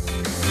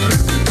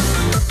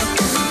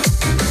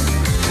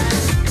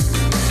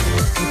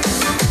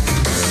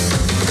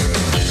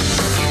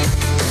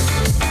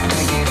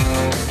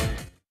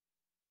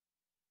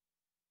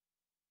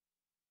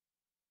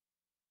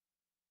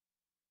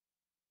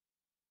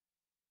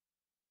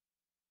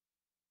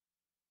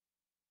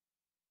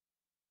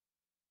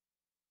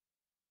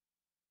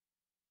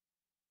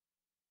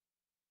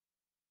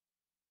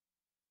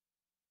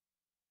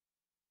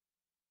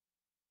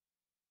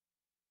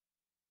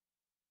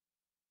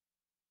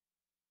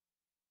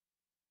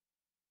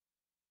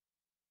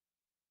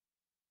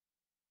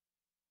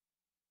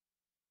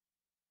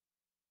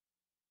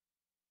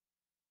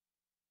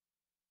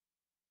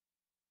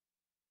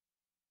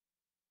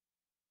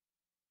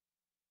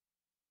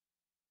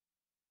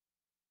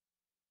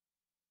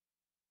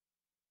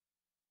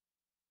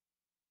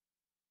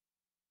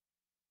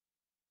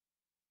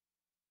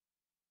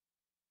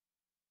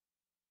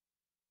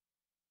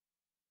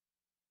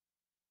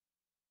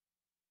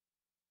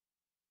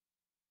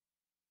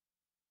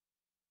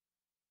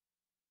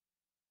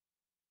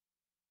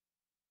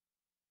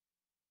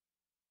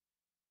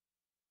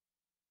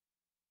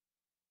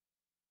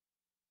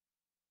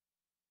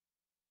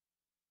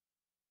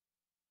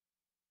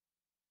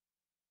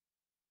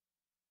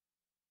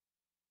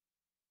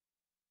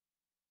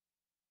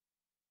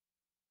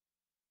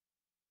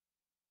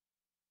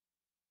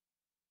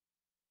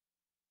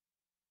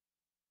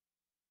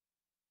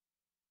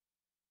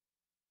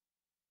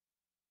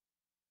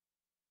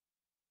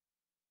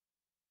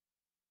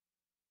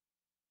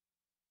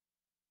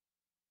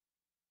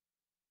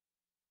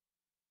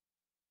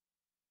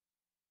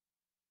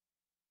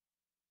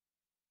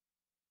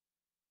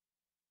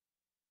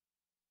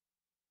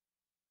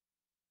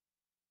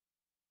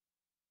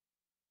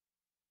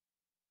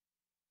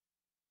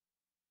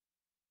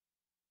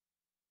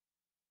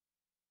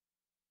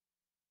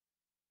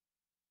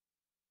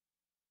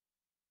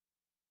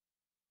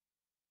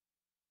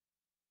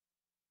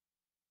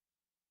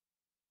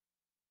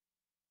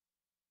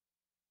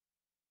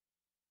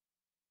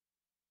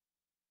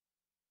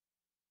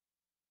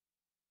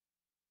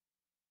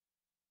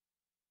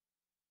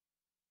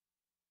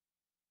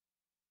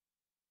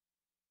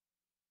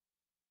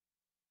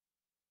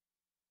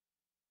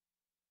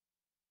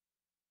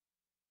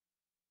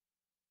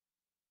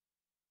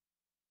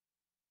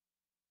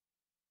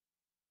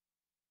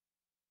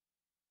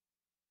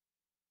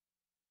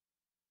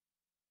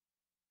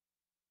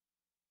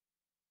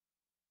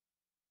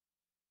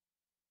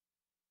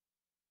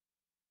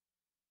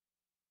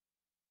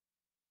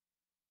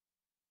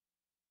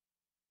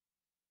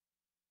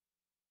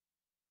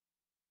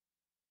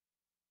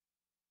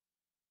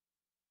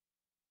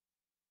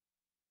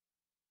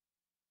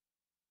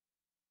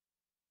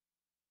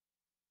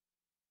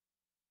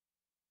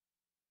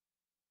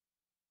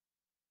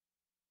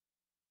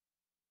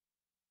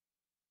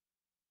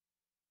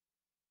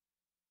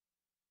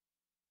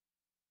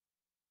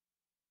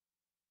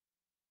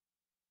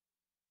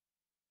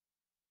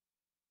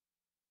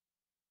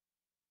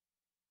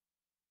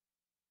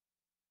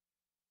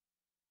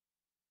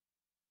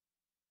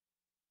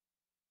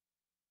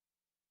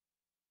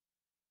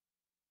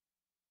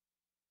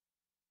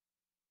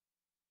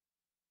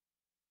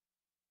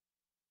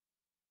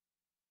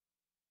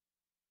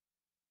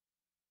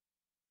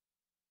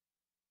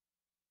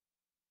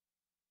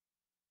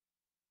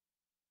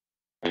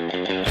 Oh,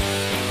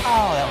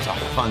 that was a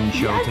fun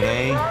show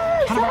today.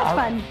 So much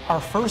fun.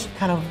 Our first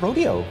kind of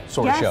rodeo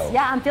sort of show.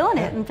 Yeah, I'm feeling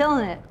it. I'm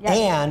feeling it. Yes.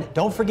 And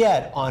don't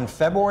forget, on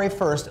February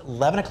 1st,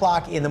 11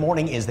 o'clock in the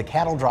morning is the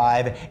cattle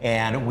drive,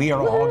 and we are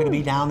all going to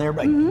be down there,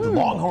 the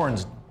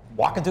Longhorns,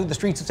 walking through the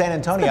streets of San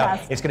Antonio.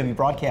 It's going to be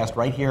broadcast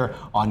right here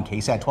on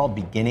KSAT 12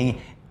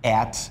 beginning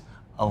at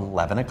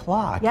 11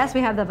 o'clock. Yes,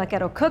 we have the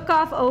Vaquero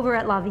Cook-Off over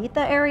at La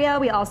Vita area.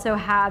 We also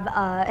have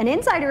an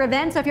insider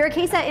event. So if you're a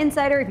KSAT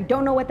insider, if you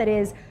don't know what that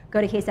is, go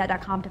to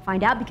ksat.com to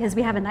find out, because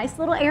we have a nice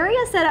little area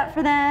set up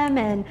for them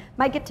and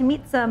might get to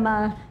meet some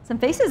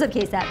faces of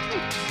KSAT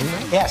too.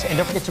 Yes, and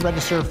don't forget to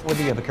register for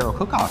the Vaquero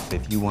Cook-Off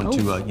if you want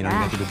to, you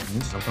know,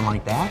 do something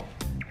like that.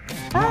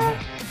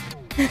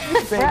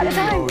 We're out of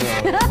time.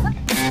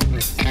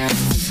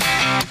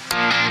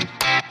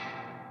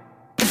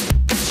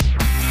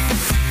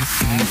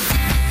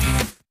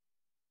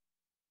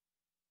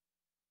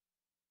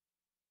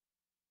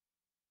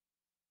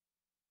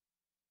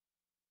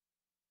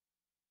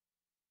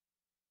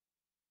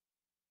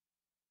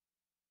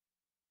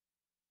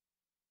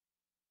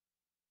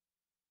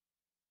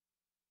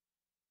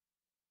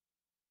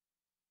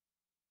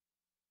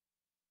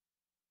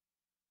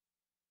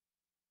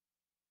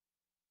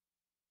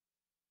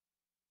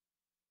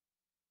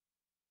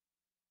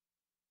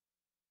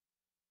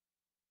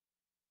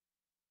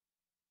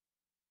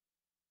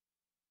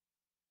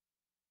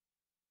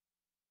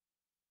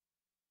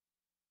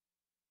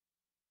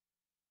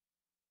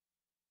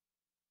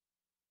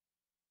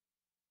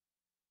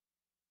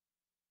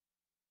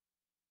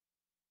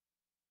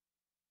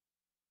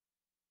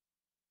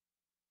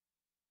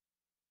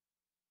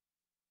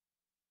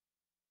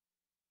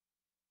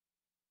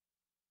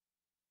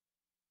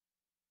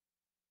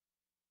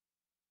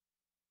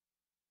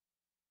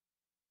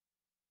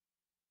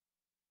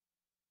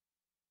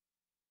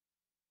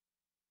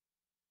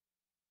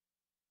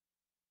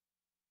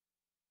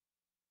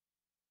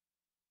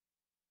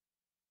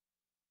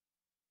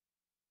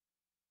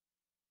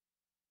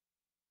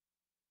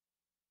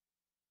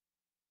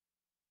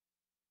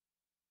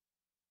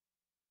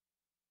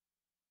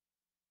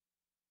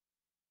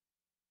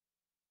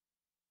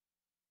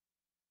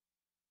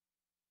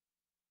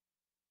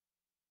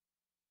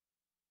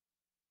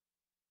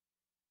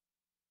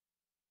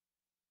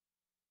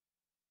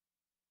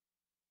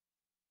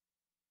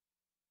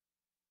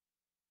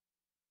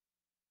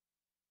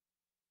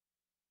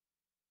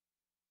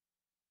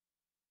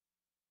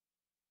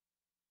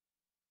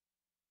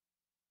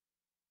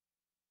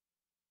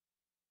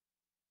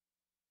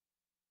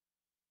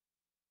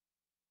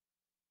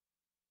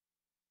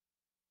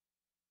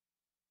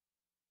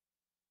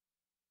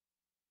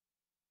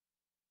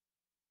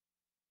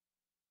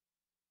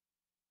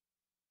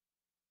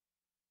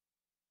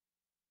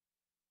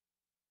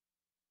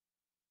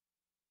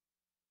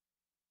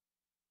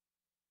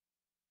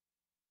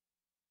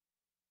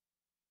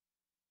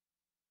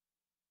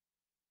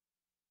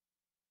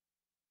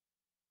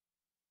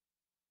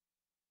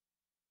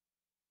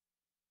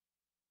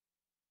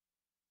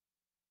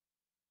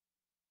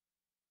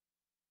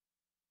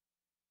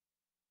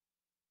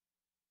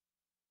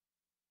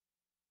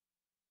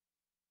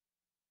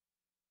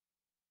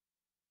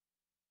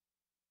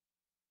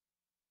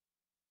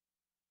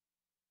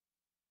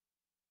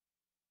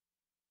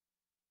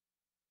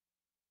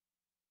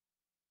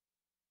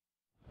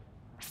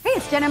 Hey,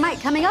 it's Jen and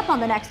Mike coming up on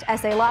the next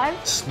SA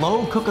Live.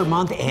 Slow Cooker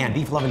Month, and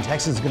Beef Lovin'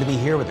 Texas is going to be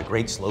here with a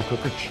great slow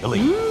cooker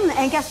chili.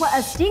 And guess what?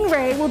 A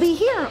Stingray will be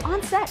here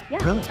on set.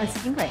 Yeah, really? A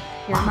Stingray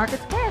here in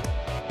Market Square.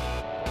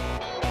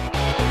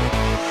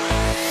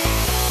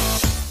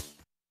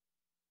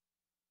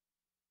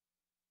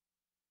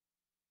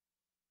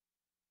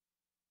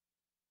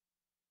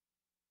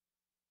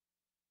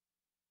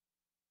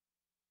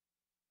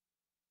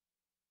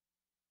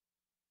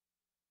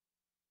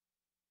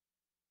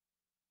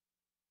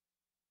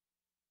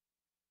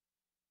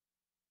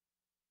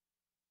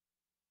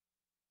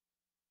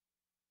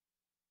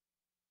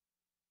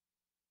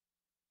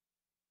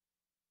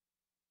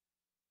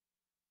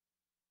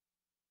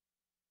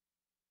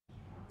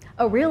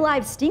 A real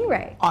live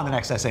Stingray. On the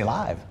next SA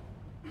Live.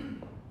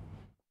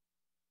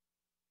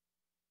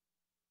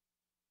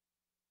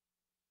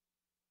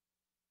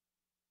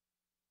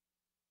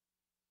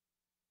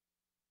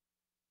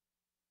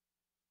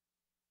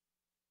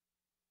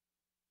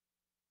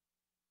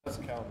 That's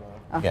a cow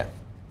drive. Yeah.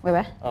 Wait,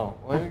 what? Oh,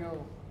 way to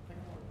go.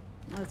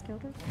 Let's go.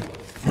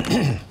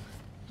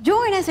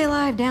 Join SA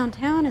Live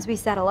downtown as we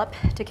saddle up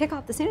to kick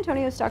off the San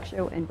Antonio Stock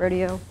Show and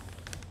Rodeo.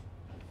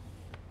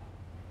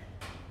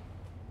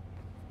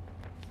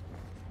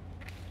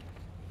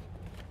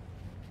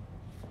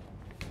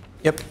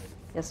 Yep.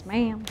 Yes,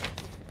 ma'am.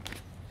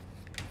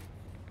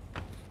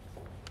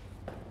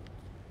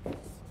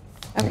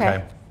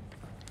 Okay.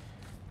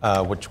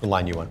 Which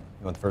line do you want?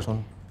 You want the first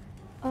one?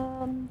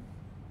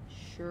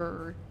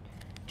 Sure.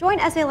 Join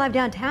SA Live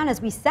downtown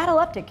as we saddle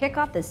up to kick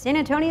off the San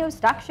Antonio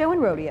Stock Show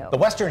and Rodeo. The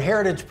Western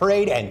Heritage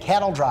Parade and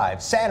Cattle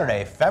Drive,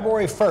 Saturday,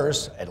 February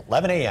 1st at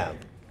 11 a.m.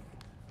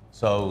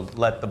 So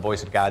let the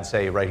voice of God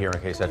say right here in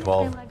KSAT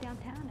 12. SA Live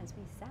downtown as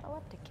we saddle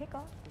up to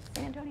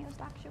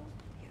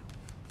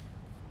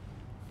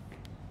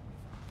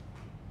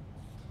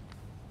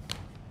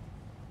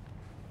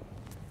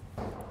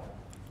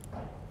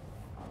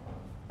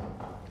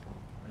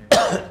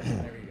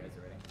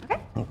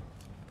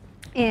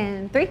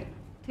In 3,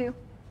 2.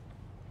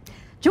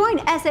 Join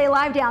SA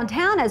Live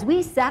downtown as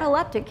we saddle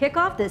up to kick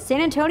off the San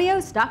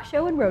Antonio Stock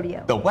Show and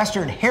Rodeo. The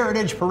Western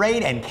Heritage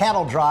Parade and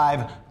Cattle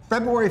Drive,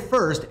 February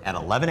 1st at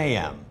 11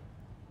 a.m.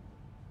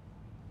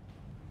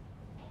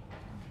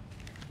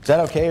 Is that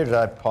okay, or did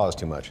I pause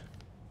too much?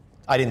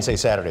 I didn't say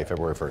Saturday,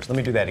 February 1st. Let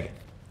me do that again.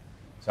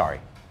 Sorry.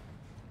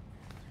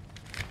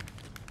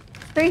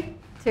 3,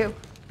 2.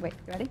 Wait,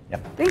 you ready?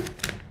 Yep. 3,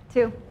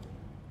 2.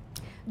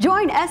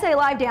 Join SA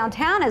Live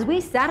downtown as we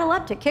saddle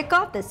up to kick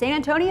off the San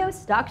Antonio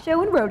Stock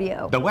Show and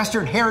Rodeo. The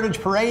Western Heritage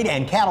Parade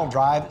and Cattle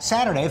Drive,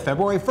 Saturday,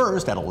 February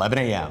 1st at 11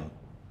 a.m.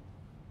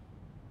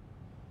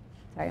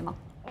 Sorry, Mom.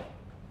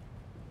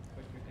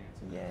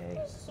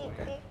 Yay.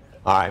 Okay.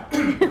 All right.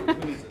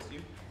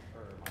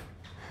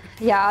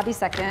 Yeah, I'll be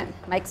second.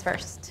 Mike's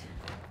first.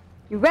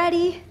 You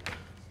ready?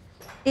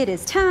 It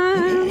is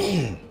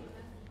time.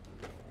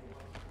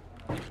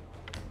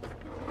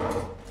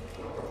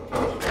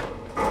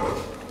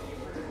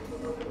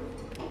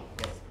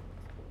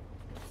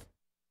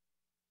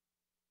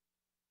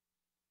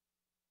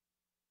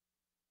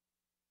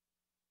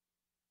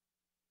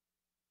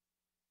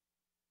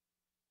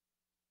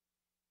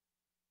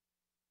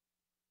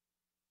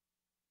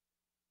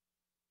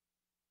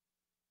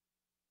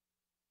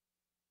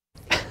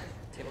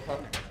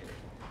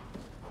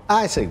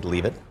 I say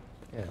leave it.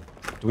 Yeah.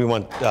 Do we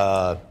want,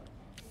 sorry,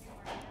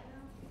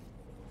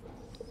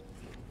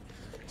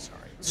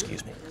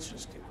 excuse me. Let's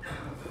just do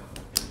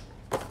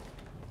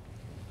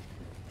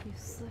You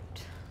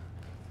slipped.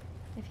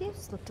 If you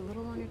slipped a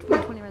little on your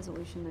 2020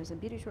 resolution, there's a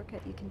beauty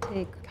shortcut you can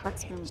take.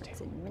 Maximum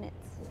that's in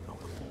minutes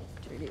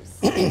to reduce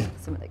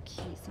some of the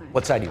key signs.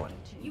 What side do you want?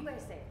 You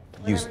guys say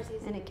it. Use.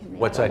 And it can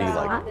make What side do you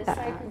like? hot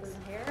bags.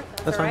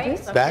 That's fine.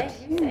 Back?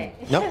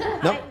 No,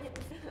 no.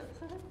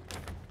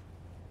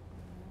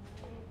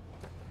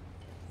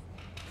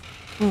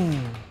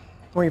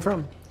 Where are you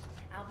from?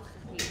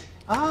 Albuquerque.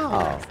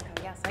 Oh.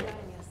 Yes, I got him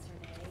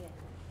yesterday.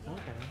 And I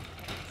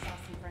saw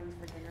some friends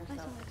for dinner, so I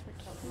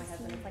told my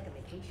husband it's like a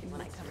vacation when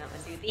I come out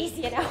and do these,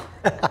 you know?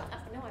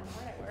 No, I'm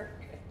hard at work.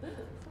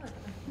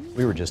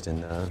 We were just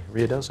in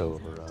Rio Doso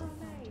over,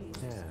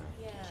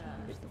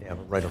 yeah,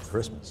 right over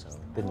Christmas. So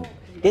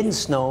didn't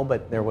snow,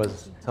 but there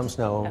was some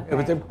snow. Okay. It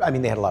was, I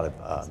mean, they had a lot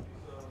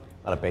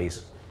of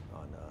base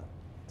on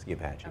ski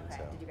Apache. Okay. So.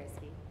 Did you guys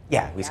ski?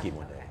 Yeah, we skied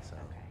one day. So,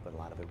 but a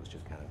lot of it was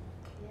just kind of.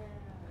 Yeah.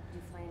 Did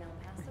you fly in El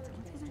Paso?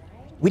 Did you guys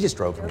drive? We just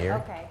drove from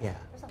here. Okay. Yeah.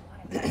 There's a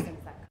lot of blessings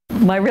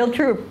that My real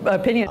true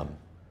opinion.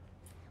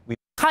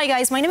 Hi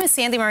guys, my name is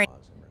Sandy Marie.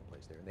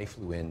 They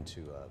flew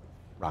into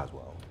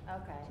Roswell.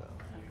 Okay. So.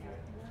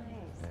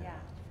 Nice. Yeah.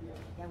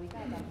 Yeah, we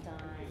got that done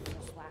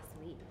just last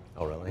week.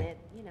 Oh, really? And it,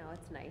 you know,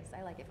 it's nice.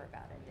 I like it for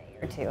about a day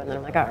or two, and then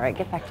I'm like, all right,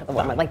 get back to the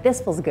warm. Like,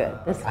 this feels good.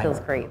 This feels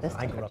great. This.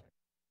 I grew up.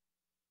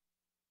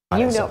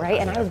 You know, right?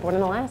 And I was born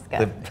in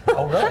Alaska.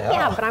 Oh, really?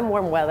 Yeah, but I'm a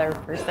warm weather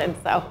person,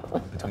 so.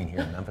 Between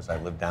here and Memphis, I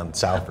lived down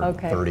south for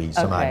Okay. 30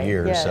 some odd Okay,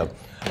 years. yeah. So,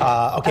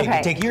 okay,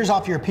 Okay. take years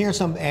off your appearance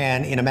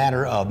and in a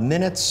matter of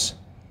minutes.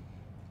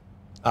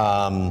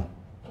 And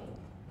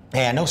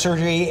no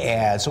surgery,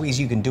 and so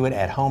easy you can do it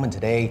at home. And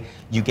today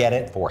you get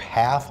it for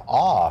half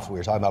off. We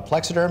were talking about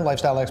Plexiderm,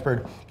 lifestyle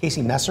expert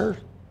Casey Messer.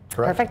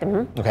 Correct?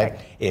 Perfect. Okay,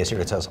 is here.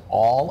 It says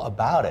all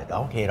about it.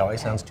 Okay, it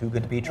always sounds too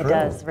good to be true. It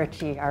does.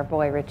 Richie, our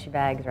boy Richie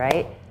Bags,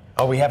 right?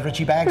 Oh, we have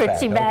Richie Bags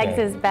back. Richie Bags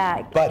Okay. is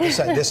back. But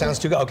this sounds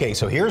too good. Okay,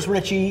 so here's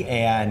Richie,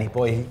 and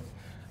boy,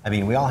 I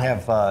mean, we all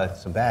have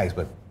some bags,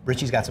 but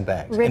Richie's got some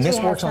bags. Richie and this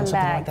has works on some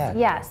something bags. like that.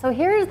 Yeah, so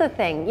here's the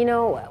thing. You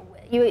know,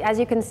 as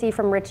you can see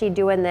from Richie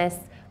doing this,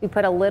 we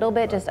put a little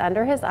bit just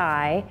under his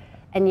eye.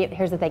 And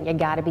here's the thing, you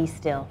gotta be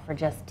still for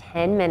just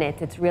 10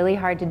 minutes. It's really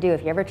hard to do.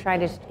 If you ever try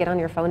to get on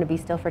your phone to be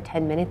still for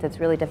 10 minutes, it's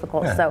really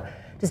difficult. Yeah. So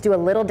just do a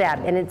little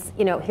dab. And it's,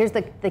 you know, here's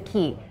the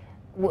key.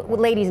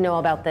 Ladies know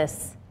about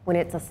this. When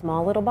it's a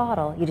small little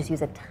bottle, you just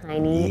use a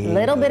tiny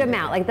little bit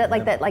amount,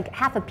 like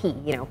half a pea,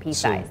 you know, pea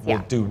size. We'll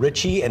do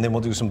Richie, and then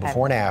we'll do some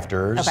before and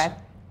afters. Okay.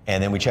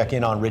 And then we check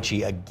in on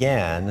Richie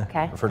again.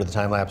 Okay. Refer to the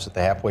time lapse at the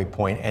halfway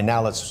point. And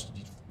now let's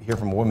hear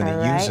from a woman All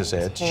that right. uses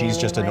it. She's Sandy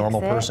just a normal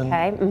likes it. person.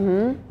 Okay.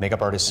 Mm-hmm.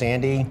 Makeup artist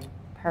Sandy.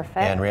 Perfect.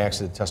 And reacts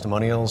to the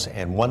testimonials.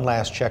 And one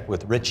last check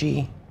with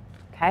Richie.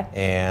 Okay.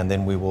 And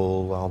then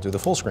I'll do the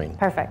full screen.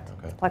 Perfect.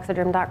 Okay.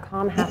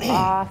 Plexiderm.com, half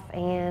off,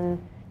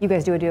 and you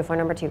guys do a phone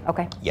number too.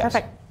 Okay. Yes.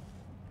 Perfect.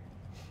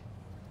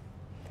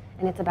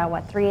 And it's about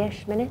what,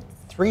 3-ish minutes?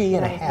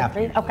 3.5.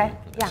 Three? Okay.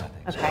 Yeah.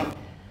 Okay.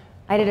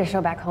 I did a show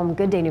back home,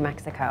 Good Day, New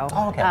Mexico.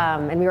 Oh, okay.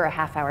 And we were a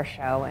half-hour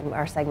show, and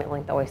our segment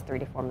length always 3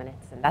 to 4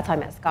 minutes. And that's how I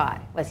met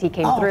Scott. Was he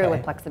came through okay.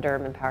 with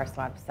Plexiderm and Power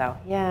Swap. So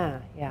yeah.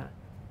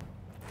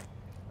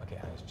 Okay,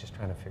 I was just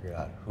trying to figure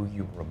out who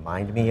you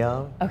remind me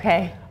of.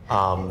 Okay.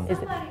 Is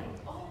it?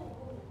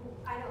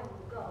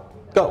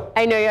 Go.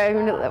 I know.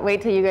 I'm gonna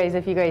wait till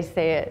if you guys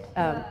say it.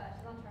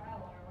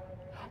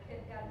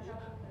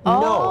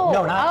 No,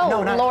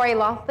 not Lori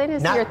Loughlin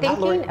is not, you're thinking? Not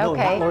Lori, no,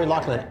 okay. not Lori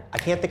Loughlin. I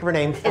can't think of her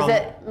name. Is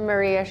it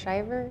Maria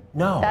Shriver?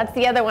 No. That's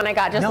the other one I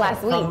got just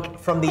last week.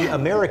 From the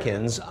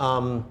Americans.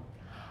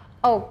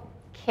 Oh,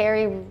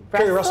 Carrie Russell?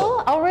 Carrie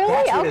Russell. Oh, really?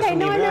 That's who it is Okay, from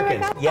no, The I never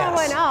Americans. got Yes.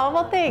 that one. Oh,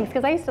 well, thanks,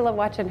 because I used to love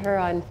watching her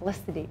on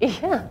Felicity.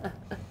 Yeah.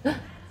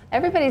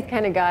 Everybody's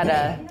kind of got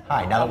a...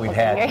 Hi, now that we've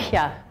had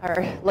Yeah, our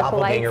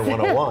Doppelganger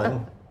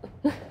lookalikes.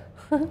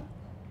 101.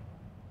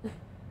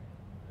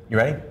 You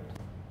ready?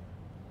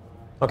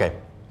 Okay.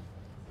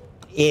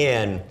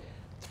 In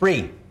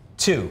 3,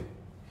 2.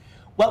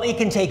 Well, it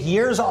can take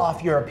years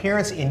off your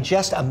appearance in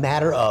just a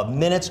matter of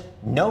minutes.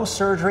 No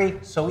surgery,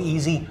 so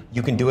easy.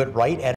 You can do it right at